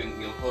not you're doing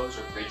wheel pose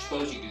or bridge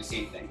pose, you do the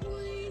same thing.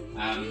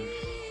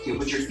 You'll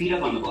put your feet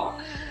up on the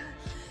block,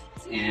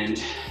 and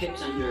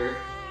hips under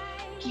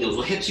heels.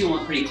 Well, hips you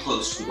want pretty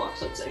close to the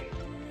blocks, let's say.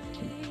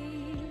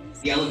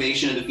 The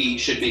elevation of the feet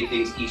should make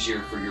things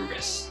easier for your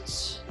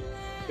wrists.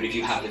 But if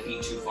you have the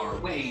feet too far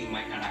away, you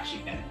might not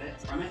actually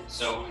benefit from it.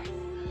 So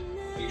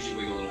I usually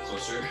wiggle a little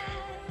closer.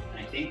 And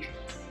I think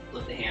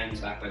lift the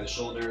hands back by the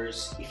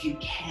shoulders. If you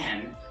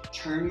can,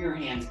 turn your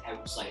hands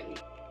out slightly.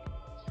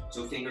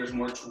 So fingers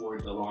more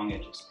toward the long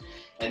edges.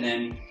 And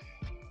then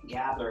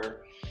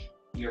gather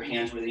your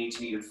hands where they need to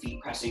be, your feet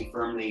pressing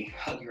firmly,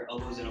 hug your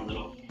elbows in a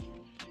little.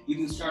 You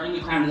can start on the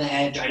crown of the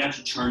head, try not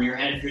to turn your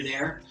head if you're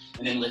there,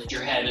 and then lift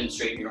your head and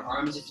straighten your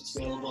arms if it's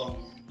available.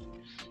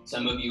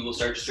 Some of you will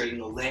start to straighten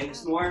the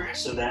legs more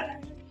so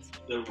that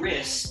the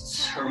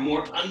wrists are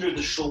more under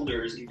the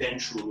shoulders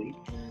eventually.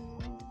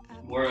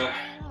 More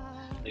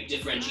like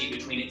differentiate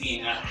between it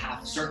being a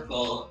half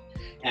circle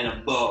and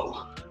a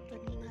bow,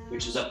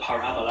 which is a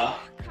parabola,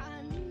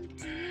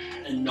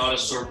 and not a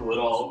circle at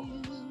all.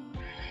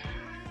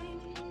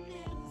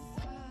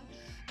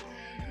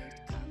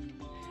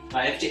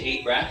 5 to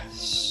 8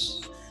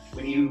 breaths.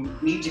 When you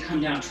need to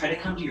come down, try to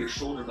come to your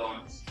shoulder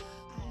bones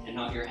and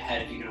not your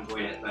head if you can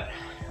avoid it, but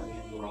how we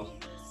have the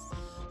world.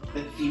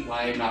 Let the feet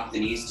wide, knock the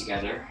knees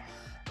together.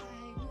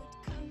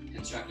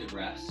 Constructive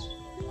rest.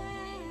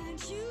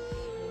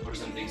 Or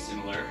something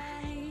similar.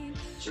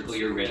 Circle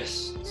your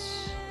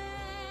wrists.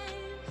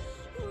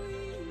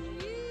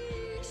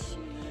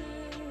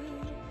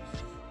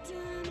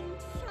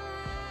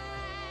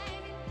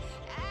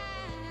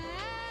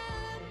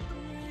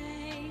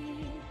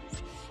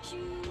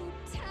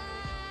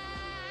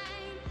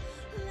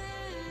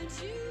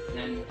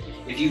 And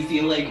if you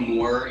feel like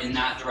more in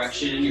that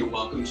direction, you're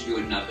welcome to do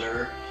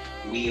another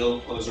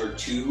wheel pose or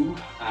two.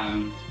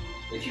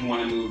 If you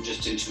want to move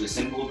just into a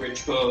simple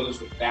bridge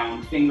pose with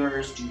bound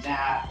fingers, do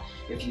that.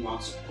 If you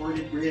want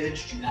supported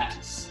bridge, do that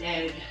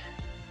instead.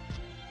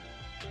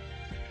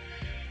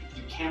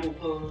 Do camel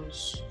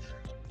pose.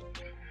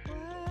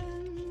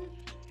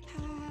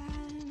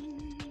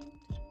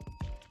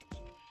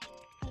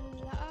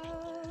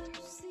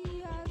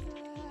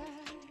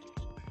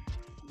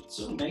 It's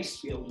so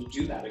nice to be able to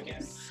do that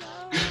again.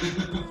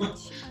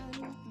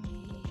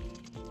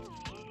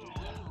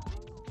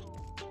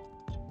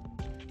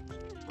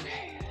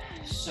 Okay,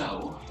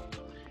 so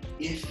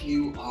if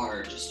you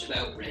are just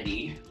about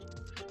ready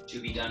to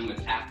be done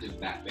with active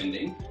back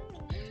bending,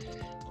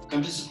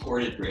 come to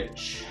supported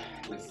bridge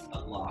with a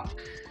lock.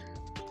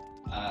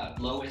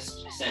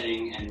 lowest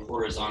setting and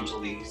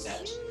horizontally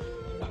set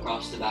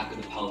across the back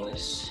of the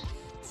pelvis.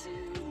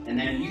 And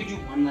then you can do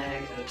one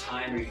leg at a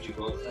time, or you can do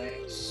both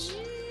legs.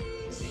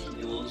 The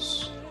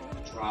heels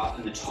drop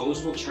and the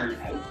toes will turn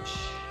out.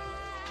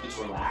 It's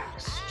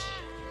relaxed.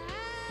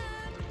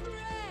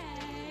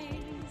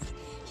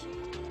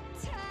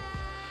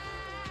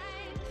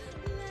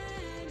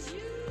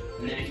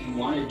 And then if you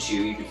wanted to,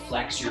 you could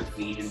flex your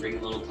feet and bring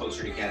them a little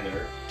closer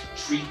together.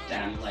 Treat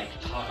them like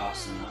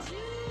Tadasana.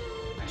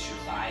 Press your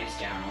thighs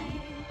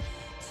down.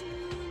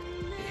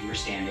 If you were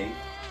standing,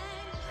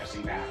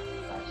 pressing back.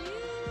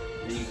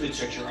 And then you could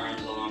stretch your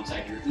arms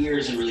alongside your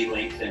ears and really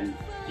lengthen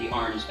the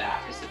arms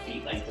back as the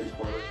feet lengthen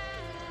forward.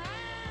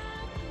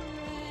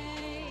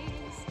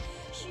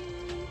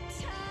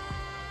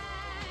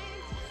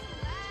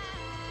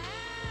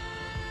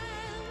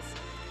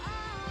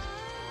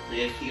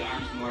 Lift the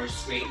arms more,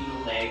 straighten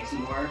the legs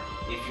more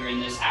if you're in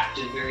this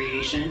active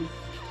variation.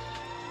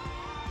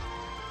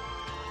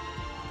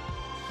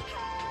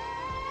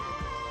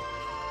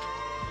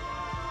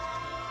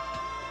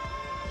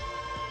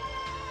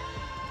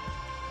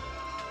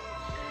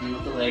 And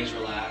let the legs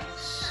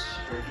relax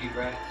for a few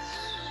breaths.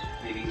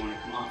 Maybe you want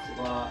to come off the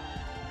block.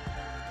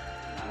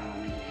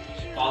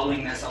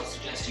 Following this, I'll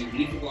suggest you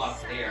leave the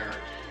block there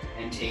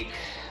and take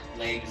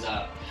legs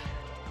up.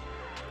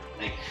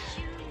 Like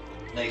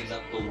legs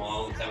up the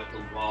wall without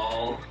the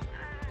wall.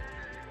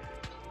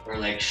 Or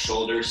like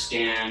shoulder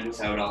stand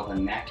without all the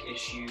neck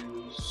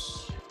issues.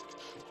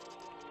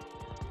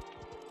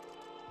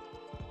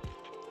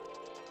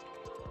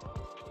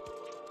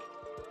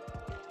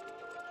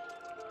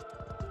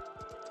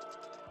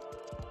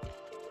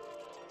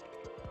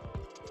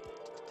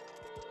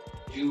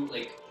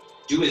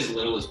 Do as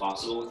little as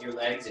possible with your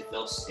legs. If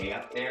they'll stay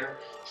up there,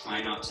 try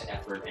not to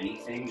effort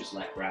anything. Just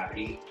let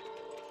gravity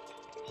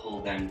pull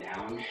them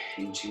down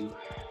into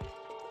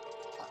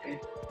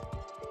bucket.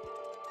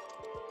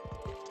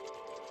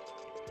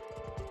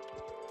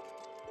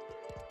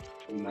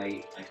 You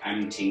might, like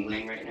I'm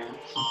tingling right now.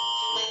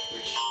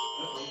 Which,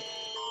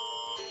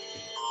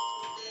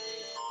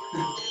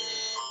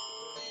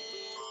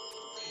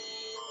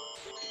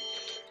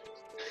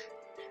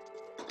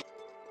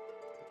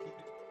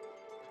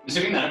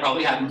 assuming that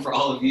probably happened for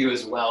all of you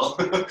as well.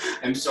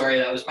 I'm sorry,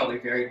 that was probably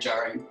very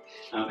jarring.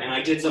 And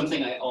I did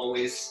something I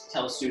always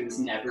tell students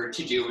never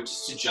to do, which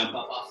is to jump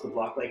up off the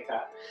block like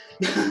that.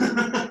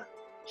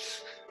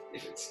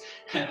 If it's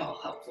at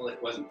all helpful,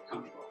 it wasn't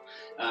comfortable.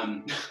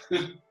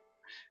 It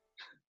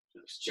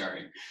was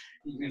jarring.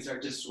 You can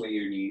start to sway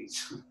your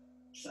knees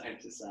side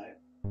to side.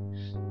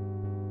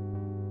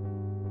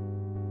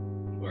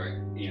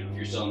 Or, you know, if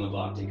you're still on the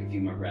block, take a few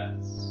more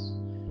breaths.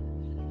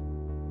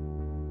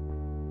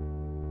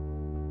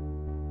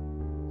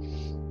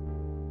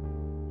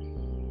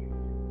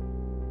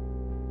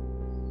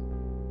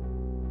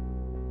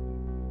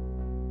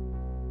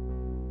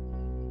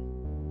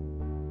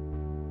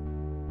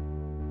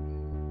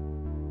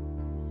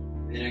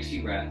 The next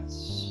few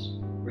breaths,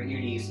 bring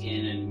your knees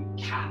in and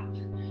cap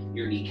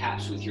your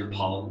kneecaps with your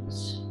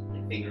palms,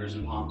 like fingers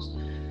and palms,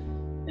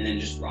 and then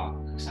just rock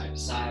side to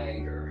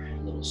side or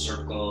a little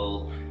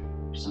circle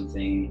or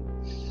something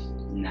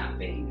in that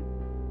vein.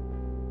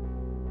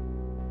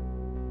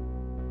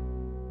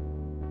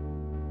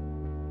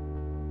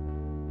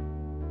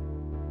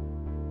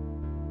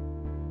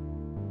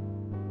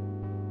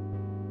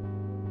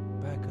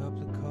 Back up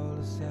the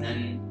cul-de-sac. And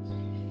then,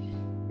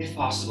 if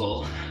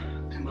possible,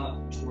 come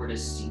up toward a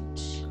seat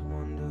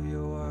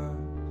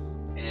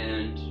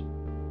and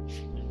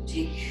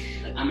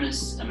take, like, I'm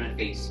gonna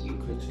face you.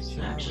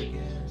 Actually,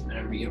 I'm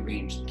gonna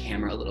rearrange the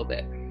camera a little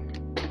bit.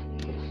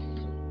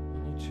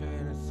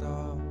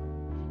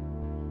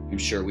 I'm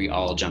sure we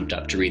all jumped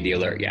up to read the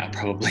alert. Yeah,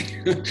 probably.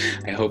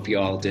 I hope you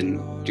all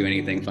didn't do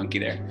anything funky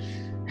there.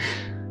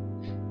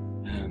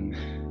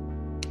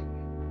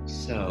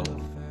 So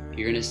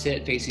you're gonna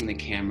sit facing the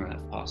camera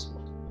if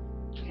possible.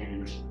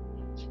 And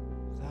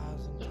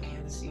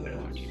see what I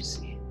want you to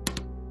see.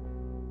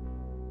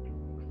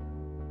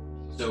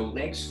 So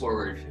legs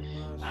forward,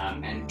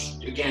 and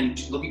again,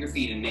 look at your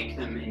feet and make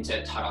them into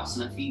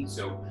Tadasana feet.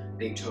 So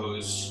big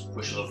toes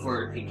push a little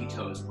forward, pinky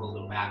toes pull a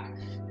little back,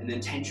 and then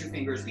tense your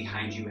fingers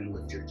behind you and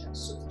lift your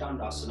chest. So it's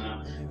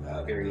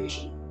Dandasana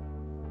variation.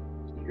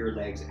 Keep your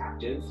legs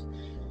active,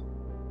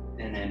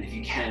 and then if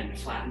you can,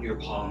 flatten your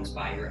palms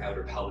by your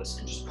outer pelvis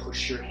and just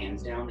push your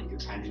hands down like you're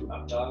trying to do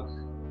up dog.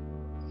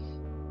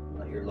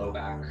 Let your low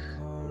back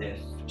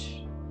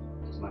lift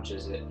as much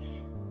as it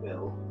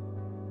will.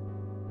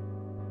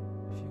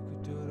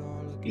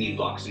 If you need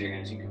blocks in your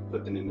hands, you can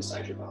put them in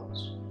beside your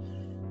pelvis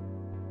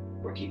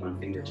or keep on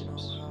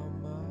fingertips.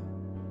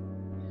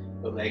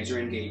 The legs are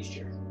engaged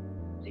here.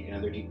 Take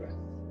another deep breath.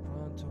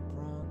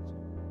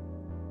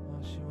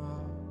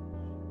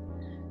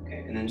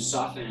 Okay, and then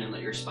soften and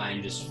let your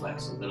spine just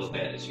flex a little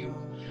bit as you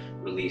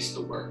release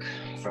the work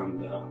from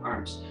the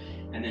arms.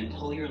 And then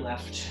pull your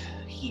left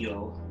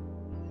heel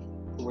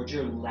towards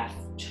your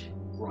left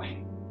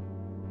groin.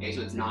 Okay,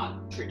 so it's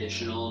not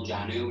traditional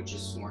Janu, which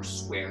is more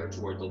square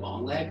toward the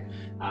long leg,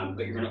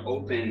 but you're gonna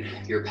open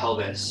your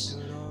pelvis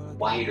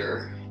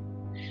wider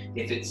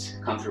if it's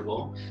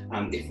comfortable.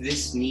 If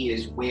this knee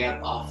is way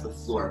up off the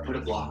floor, put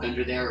a block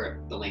under there or a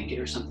blanket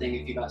or something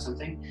if you got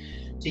something.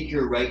 Take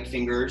your right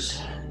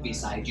fingers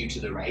beside you to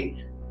the right,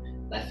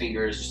 left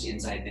fingers just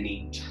inside the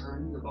knee.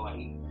 Turn your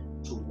body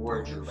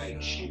towards your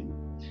right shin.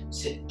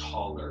 Sit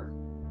taller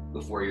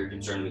before you're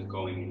concerned with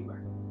going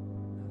anywhere.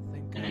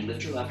 And then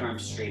lift your left arm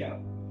straight out.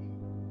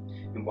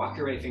 And walk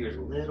your right fingers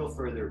a little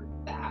further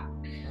back.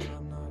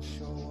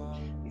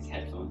 These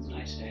headphones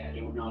nice today, I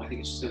don't know, I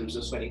think it's just because I'm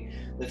so sweaty.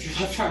 Lift your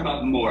left arm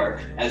up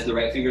more as the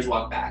right fingers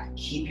walk back.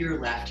 Keep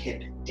your left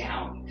hip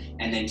down,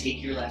 and then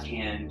take your left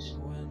hand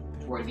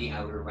toward the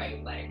outer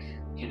right leg.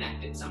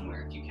 Connect it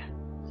somewhere if you can.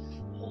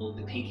 Hold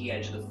the pinky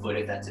edge of the foot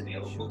if that's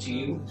available to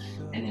you,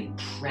 and then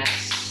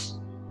press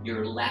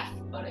your left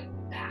buttock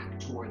back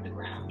toward the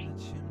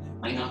ground.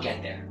 Might not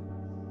get there.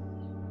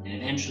 And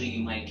eventually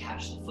you might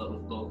catch the foot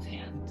with both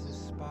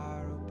hands.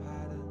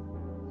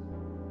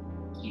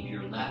 Keep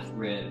your left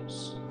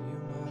ribs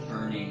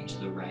turning to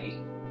the right.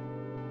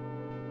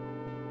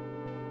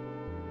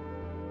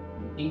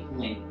 And think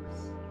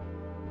length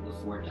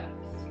before depth.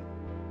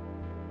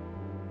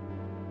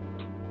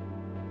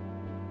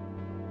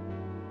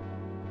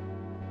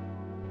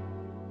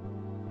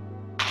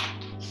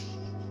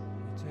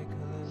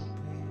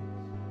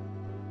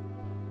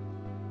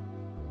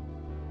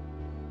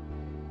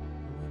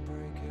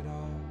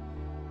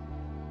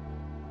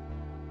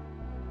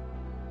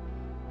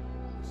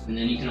 And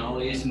then you can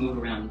always move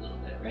around a little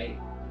bit, right?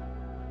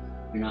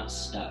 You're not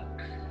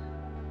stuck.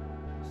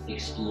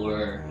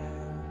 Explore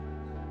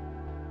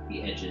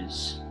the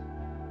edges.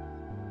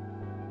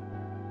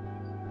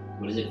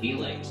 What does it feel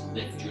like to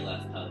lift your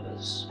left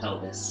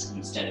pelvis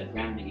instead of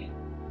grounding it?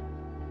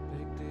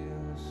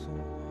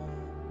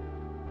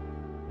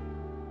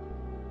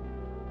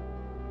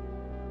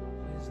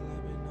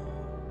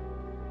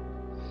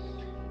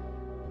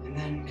 And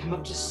then come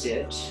up to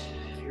sit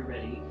if you're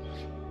ready.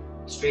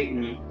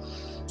 Straighten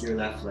your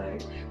left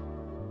leg.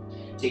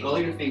 Take all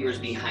your fingers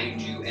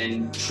behind you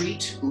and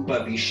treat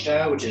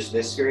Upavishta, which is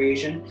this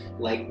variation,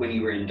 like when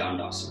you were in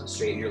Dandasana.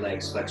 Straighten your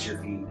legs, flex your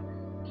feet,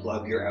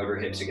 plug your outer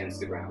hips against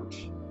the ground.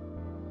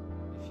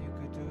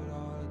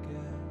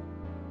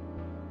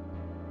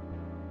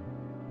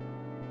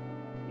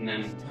 And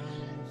then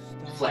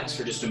flex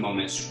for just a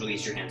moment, just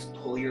release your hands.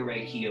 Pull your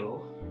right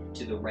heel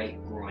to the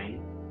right groin.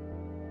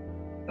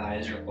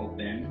 Thighs are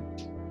open,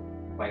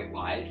 quite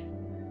wide.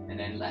 And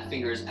then left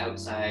fingers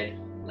outside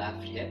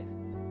left hip,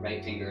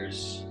 right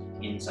fingers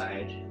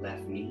inside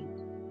left knee.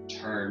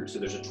 Turn, so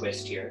there's a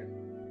twist here.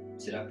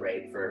 Sit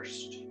upright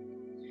first.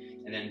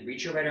 And then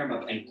reach your right arm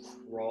up and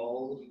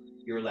crawl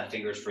your left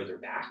fingers further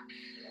back.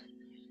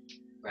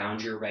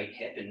 Round your right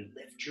hip and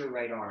lift your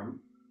right arm.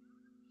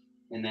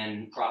 And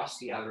then cross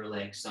the outer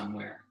leg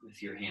somewhere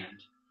with your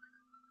hand.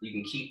 You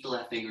can keep the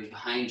left fingers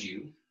behind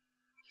you,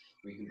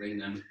 or you can bring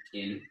them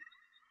in.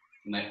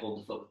 You might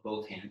hold the foot with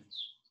both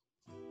hands.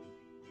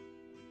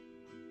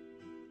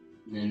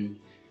 And then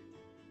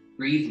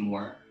breathe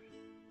more.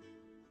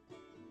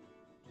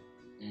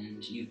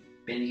 And you've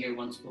been here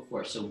once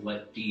before, so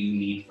what do you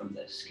need from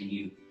this? Can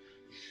you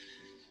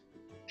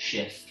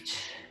shift,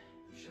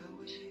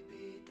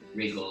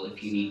 wriggle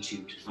if you need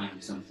to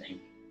find something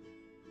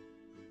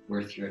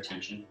worth your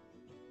attention?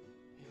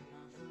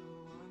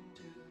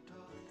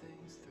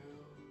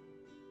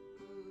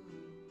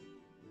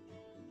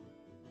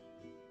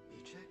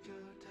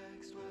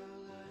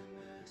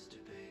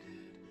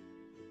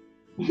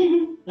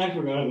 I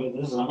forgot about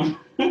this song.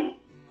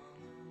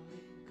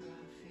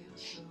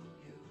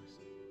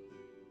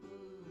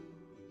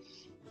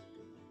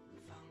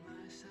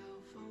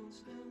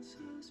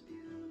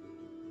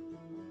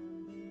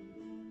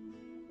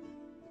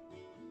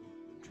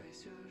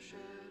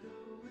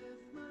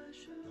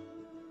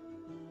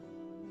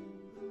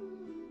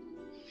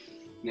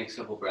 Next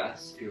couple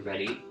breaths, if you're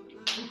ready.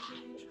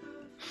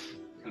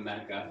 Come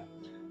back up.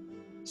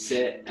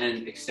 Sit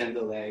and extend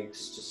the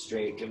legs to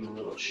straight, give them a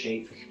little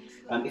shake.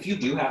 If you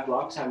do have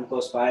blocks, have them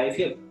close by. If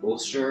you have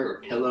bolster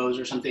or pillows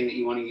or something that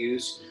you want to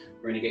use,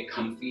 we're going to get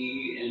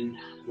comfy in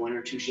one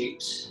or two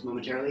shapes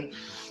momentarily.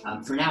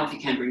 For now, if you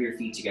can, bring your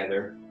feet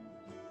together.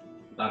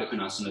 Baddha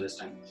Konasana this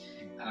time.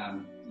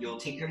 You'll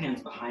take your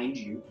hands behind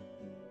you,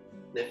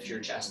 lift your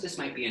chest. This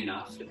might be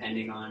enough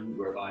depending on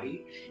your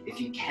body. If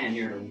you can,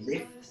 you're going to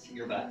lift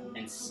your butt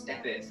and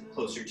step it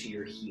closer to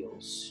your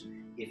heels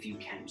if you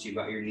can. So you've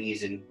got your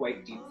knees in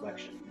quite deep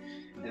flexion.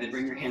 And then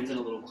bring your hands in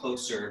a little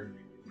closer.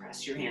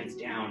 Press your hands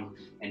down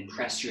and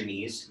press your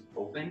knees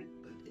open.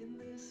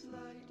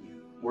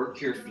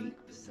 Work your feet,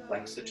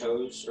 flex the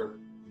toes or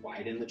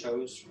widen the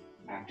toes,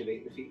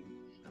 activate the feet.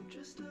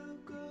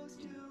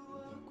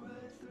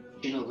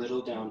 Chin a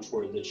little down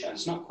toward the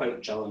chest, not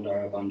quite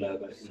Jalandhara Bandha,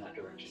 but in that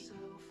direction.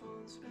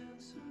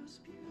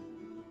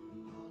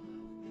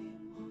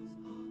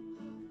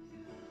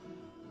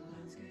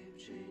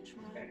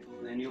 Okay,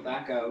 and then you'll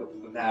back out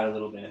of that a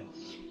little bit.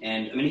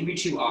 And I'm gonna give you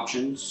two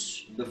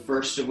options, the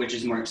first of which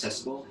is more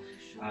accessible.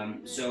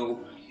 So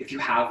if you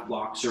have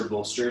blocks or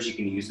bolsters, you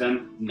can use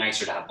them.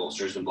 Nicer to have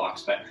bolsters than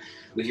blocks, but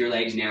with your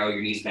legs narrow,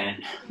 your knees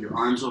bent, your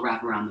arms will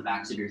wrap around the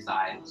backs of your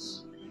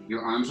thighs.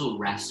 Your arms will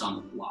rest on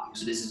the block.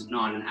 So this is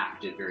not an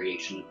active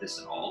variation of this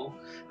at all.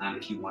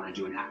 If you wanna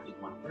do an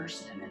active one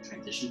first and then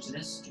transition to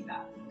this, do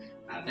that.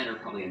 Better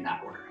probably in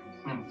that order.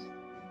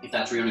 If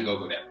that's where you wanna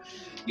go there.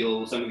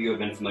 Some of you have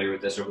been familiar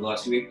with this over the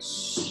last few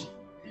weeks.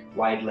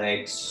 Wide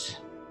legs.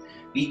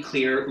 Be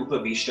clear,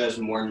 Upavishta is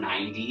more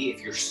 90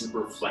 if you're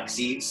super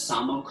flexy.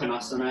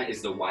 Samokhanasana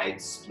is the wide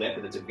split,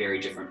 but it's a very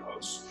different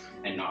pose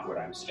and not what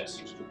I'm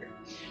suggesting to do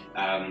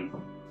here.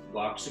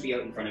 Blocks would be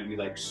out in front of you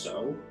like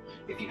so.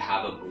 If you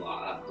have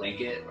a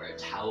blanket or a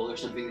towel or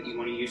something that you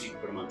want to use, you can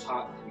put them on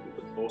top. You can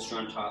put the bolster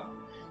on top.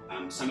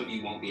 Some of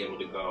you won't be able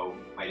to go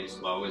quite as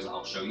low as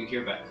I'll show you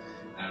here, but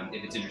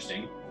if it's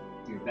interesting,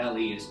 your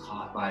belly is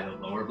caught by the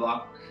lower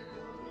block.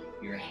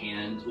 Your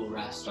hands will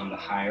rest on the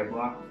higher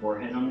block,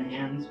 forehead on the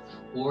hands,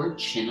 or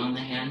chin on the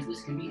hands.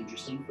 This can be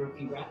interesting for a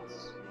few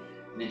breaths.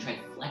 And then try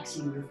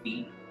flexing your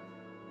feet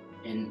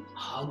and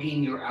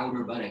hugging your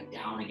outer buttock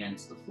down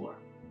against the floor.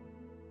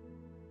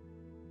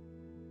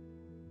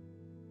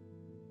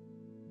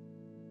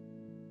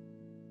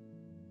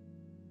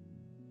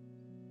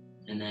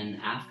 And then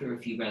after a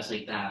few breaths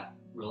like that,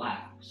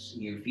 relax.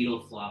 And your feet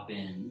will flop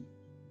in.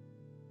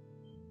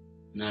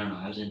 And I don't know,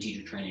 I was in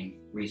teacher training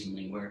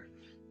recently where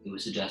it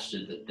was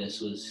suggested that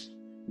this was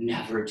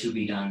never to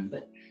be done,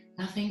 but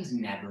nothing's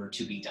never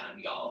to be done,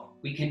 y'all.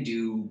 We can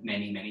do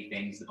many, many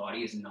things. The body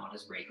is not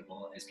as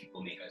breakable as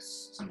people make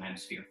us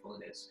sometimes fearful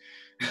it is.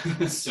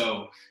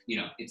 So,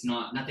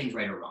 nothing's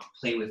right or wrong.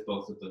 Play with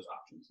both of those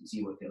options and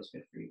see what feels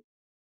good for you.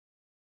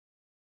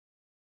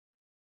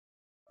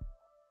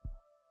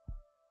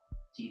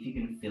 See if you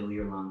can fill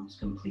your lungs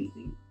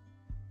completely.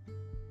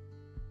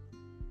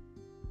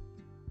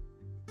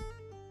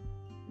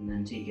 And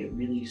then take it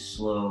really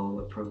slow,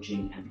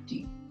 approaching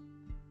empty.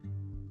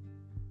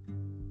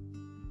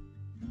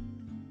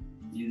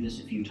 Do this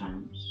a few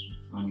times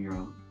on your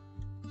own.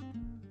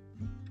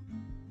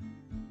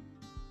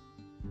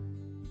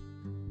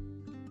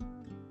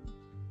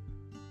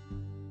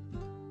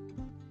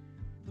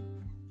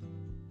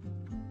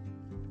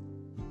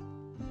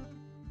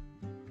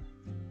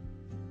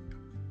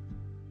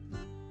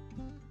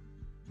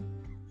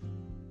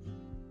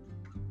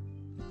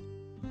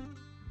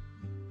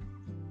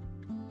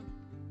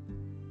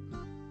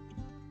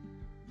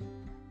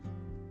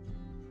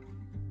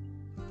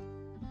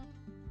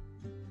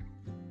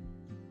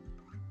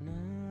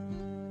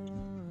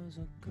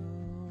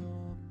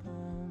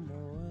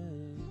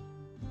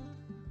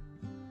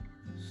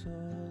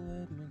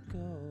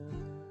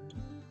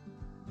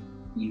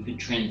 You could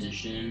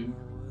transition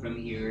from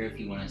here if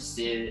you want to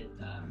sit.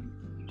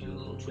 You do a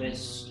little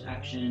twist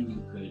action.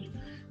 You could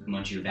come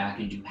onto your back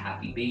and do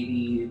happy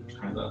baby,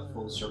 kind of a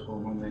full circle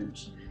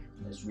moment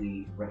as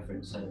we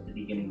referenced at the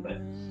beginning. But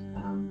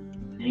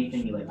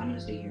anything you like, I'm going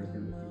to stay here for a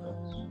few minutes.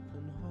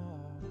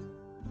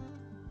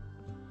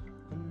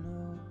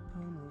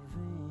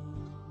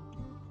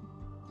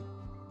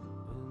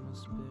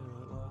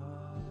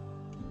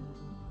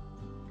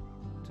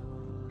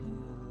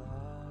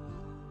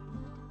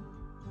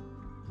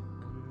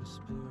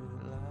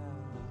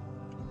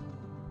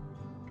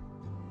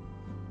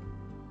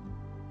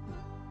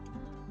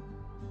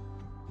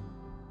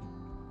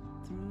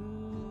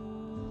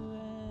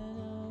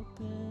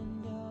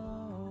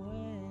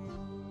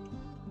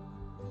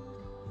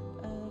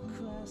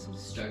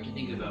 Start to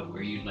think about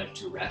where you'd like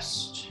to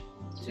rest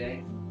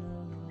today.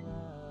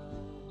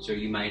 So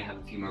you might have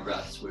a few more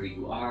breaths where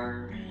you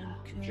are.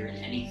 If you're in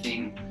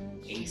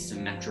anything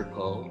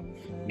asymmetrical,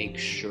 make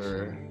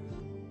sure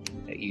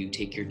that you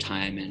take your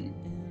time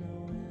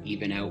and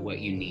even out what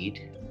you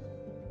need.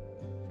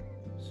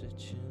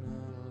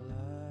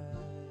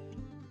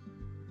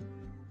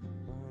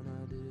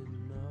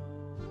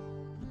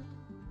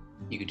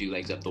 You could do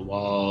legs up the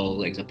wall,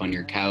 legs up on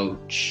your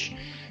couch.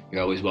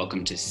 You're always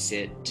welcome to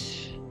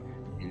sit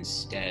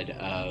instead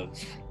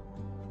of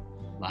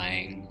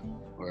lying,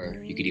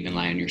 or you could even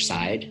lie on your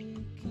side.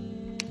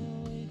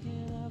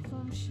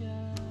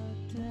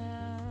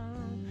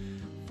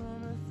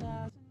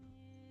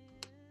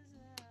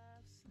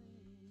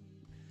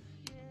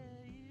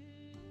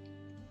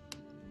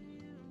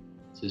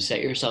 So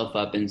set yourself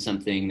up in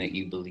something that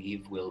you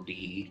believe will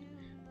be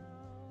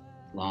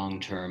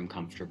long-term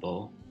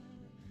comfortable.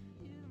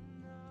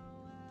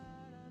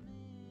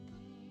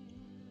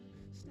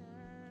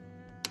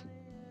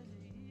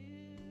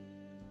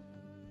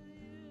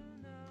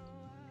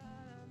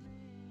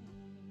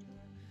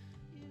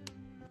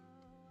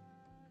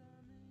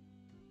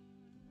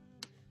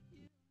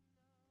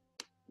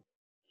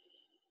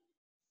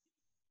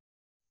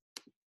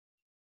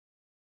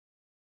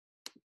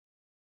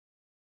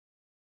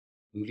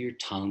 Move your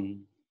tongue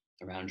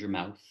around your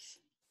mouth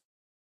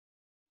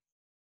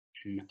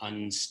and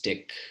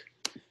unstick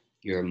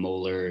your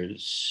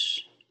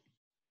molars.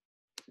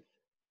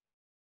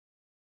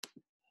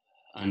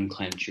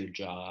 unclench your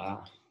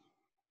jaw,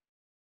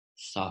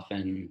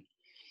 soften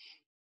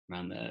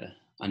around the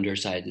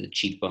underside of the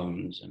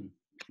cheekbones and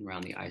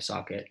around the eye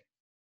socket.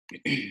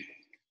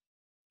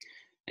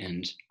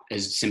 And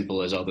as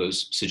simple as all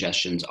those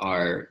suggestions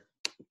are,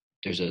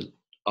 there's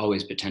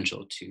always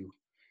potential to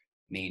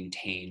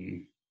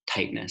maintain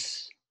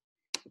tightness.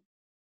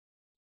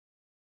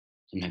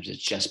 Sometimes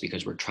it's just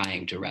because we're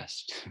trying to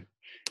rest,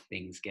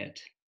 things get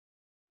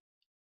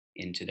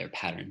into their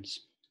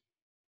patterns.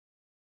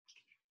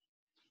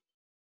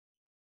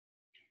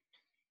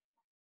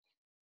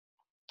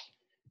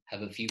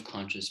 Have a few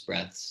conscious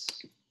breaths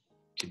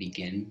to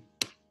begin.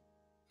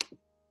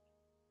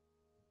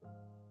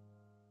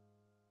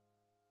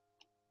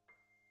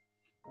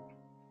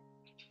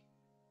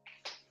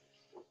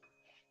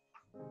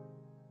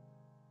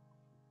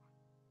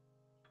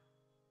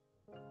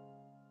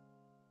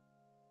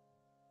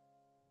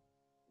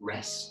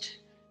 Rest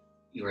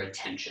your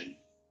attention.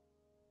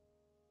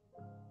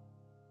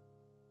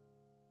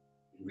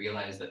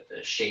 Realize that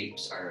the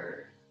shapes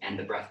and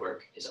the breathwork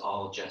is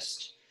all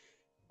just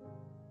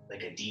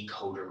like a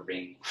decoder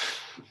ring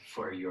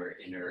for your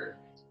inner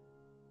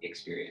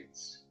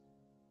experience.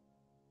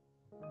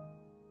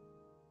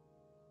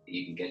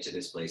 You can get to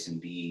this place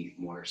and be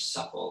more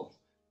supple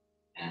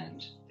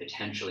and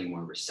potentially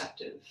more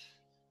receptive.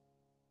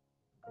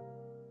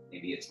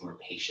 Maybe it's more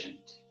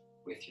patient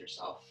with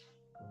yourself,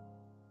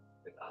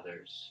 with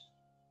others.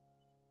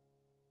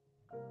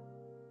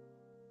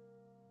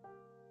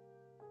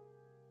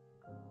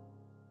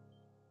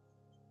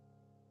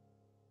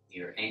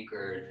 You're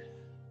anchored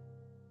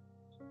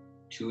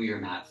to your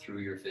mat through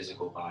your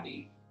physical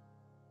body.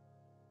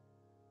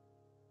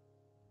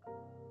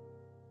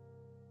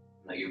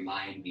 Let your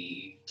mind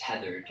be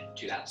tethered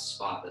to that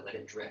spot, but let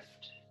it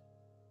drift.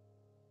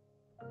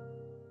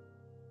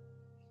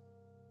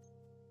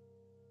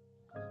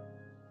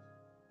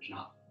 There's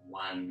not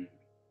one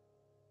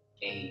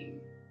aim,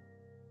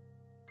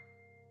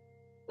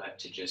 but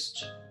to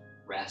just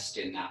rest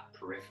in that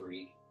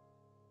periphery.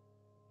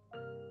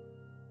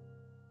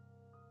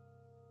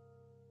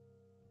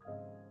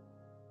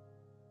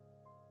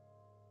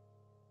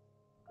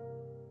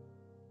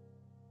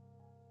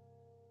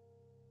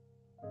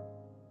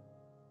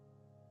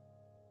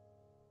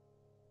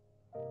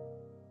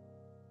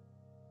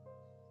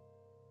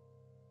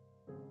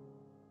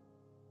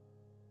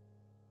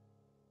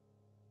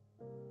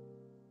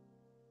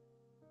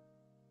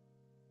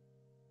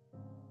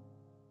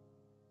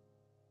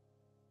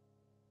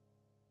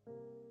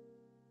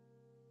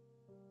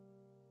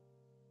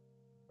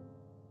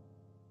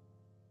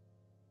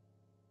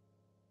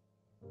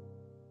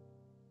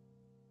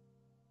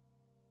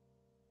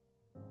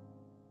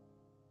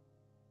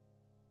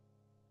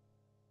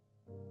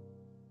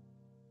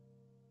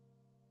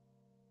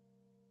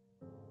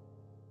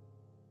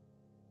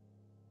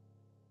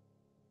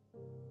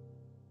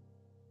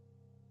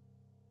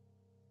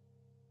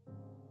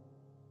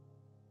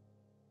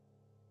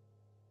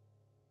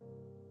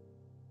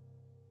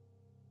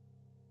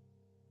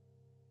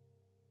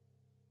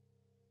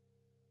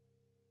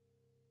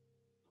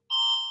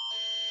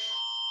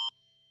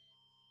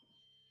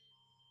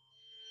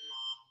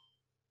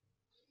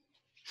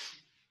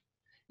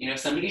 You know,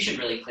 somebody should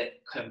really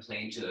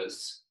complain to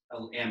those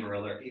Amber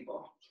Alert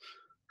people.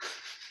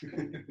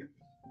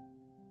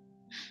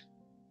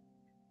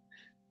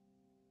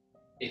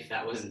 If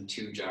that wasn't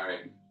too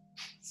jarring,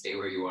 stay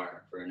where you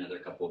are for another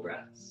couple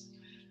breaths.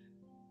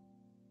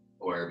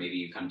 Or maybe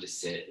you come to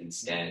sit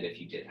instead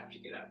if you did have to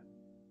get up.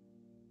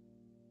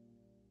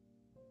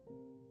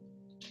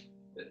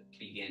 But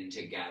begin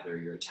to gather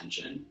your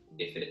attention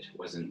if it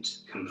wasn't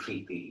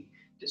completely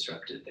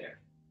disrupted there.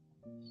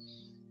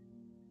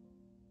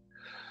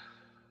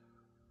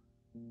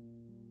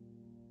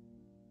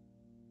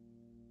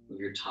 Move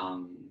your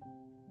tongue,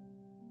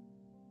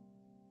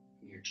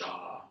 your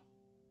jaw.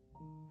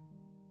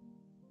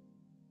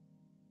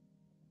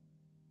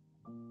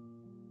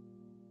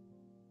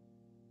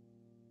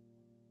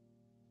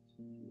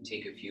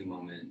 Take a few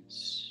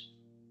moments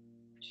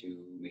to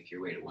make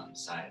your way to one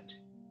side.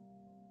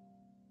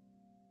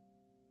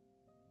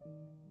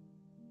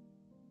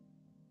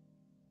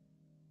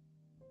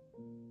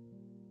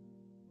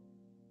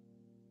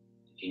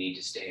 If you need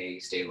to stay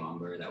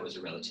longer. That was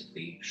a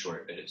relatively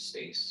short bit of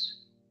space.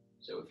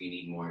 So if you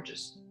need more,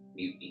 just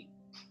mute me.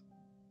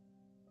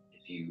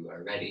 If you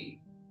are ready,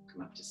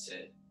 come up to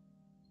sit.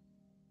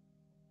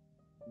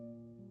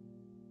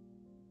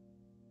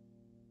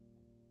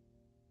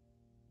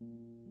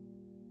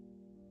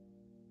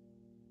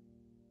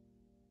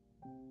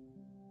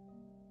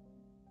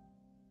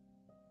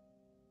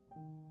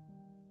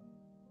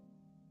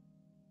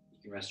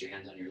 You can rest your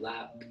hands on your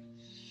lap.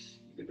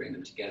 You could bring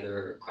them together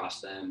or cross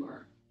them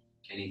or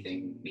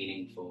anything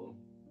meaningful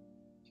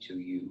to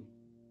you.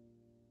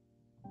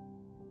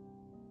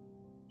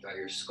 Draw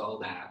your skull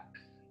back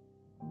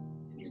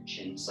and your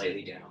chin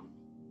slightly down.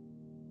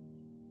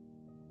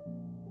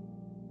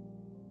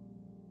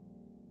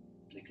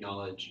 And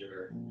acknowledge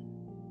your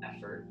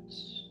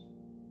efforts.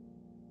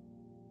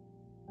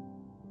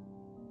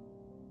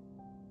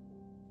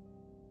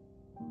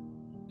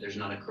 there's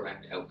not a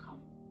correct outcome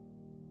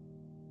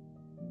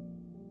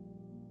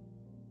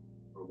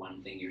or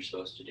one thing you're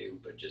supposed to do,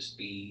 but just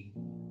be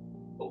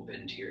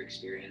open to your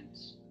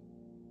experience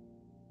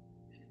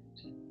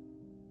and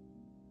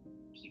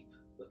keep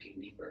looking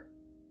deeper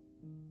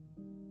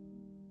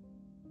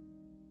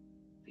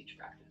with each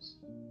practice.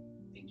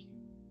 Thank you.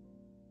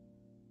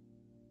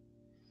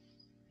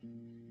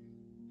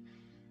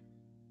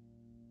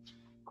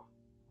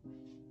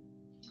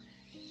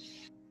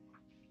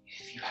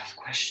 If you have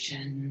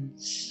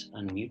questions,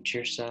 unmute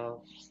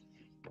yourself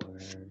or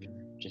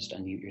just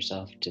unmute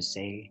yourself to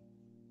say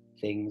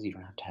things. You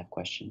don't have to have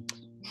questions.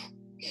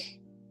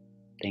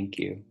 Thank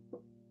you.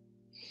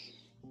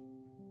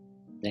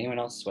 Is anyone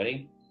else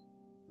sweating?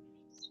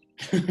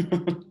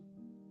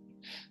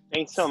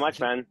 Thanks so much,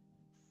 man.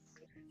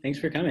 Thanks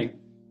for coming.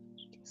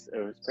 It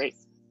was great.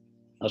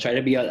 I'll try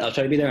to be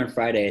there on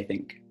Friday, I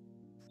think,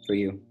 for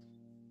you.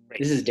 Great.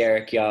 This is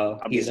Derek,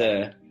 y'all. He's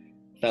there.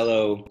 a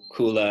fellow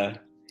Kula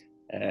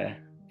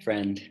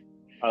friend.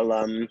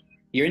 Alum.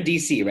 You're in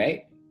DC,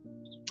 right?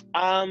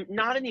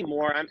 Not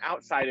anymore. I'm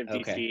outside of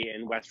DC Okay.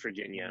 in West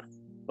Virginia,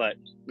 but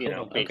you Cool.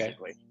 know, Okay.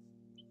 basically.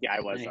 Yeah, I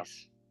was.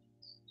 Nice.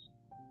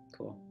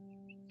 Cool.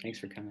 Thanks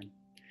for coming.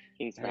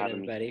 Thanks for All right,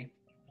 having me. everybody.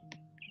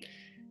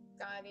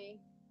 Scotty.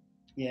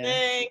 Yeah.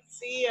 Thanks.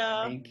 See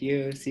ya. Thank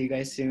you. See you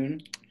guys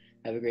soon.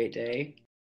 Have a great day.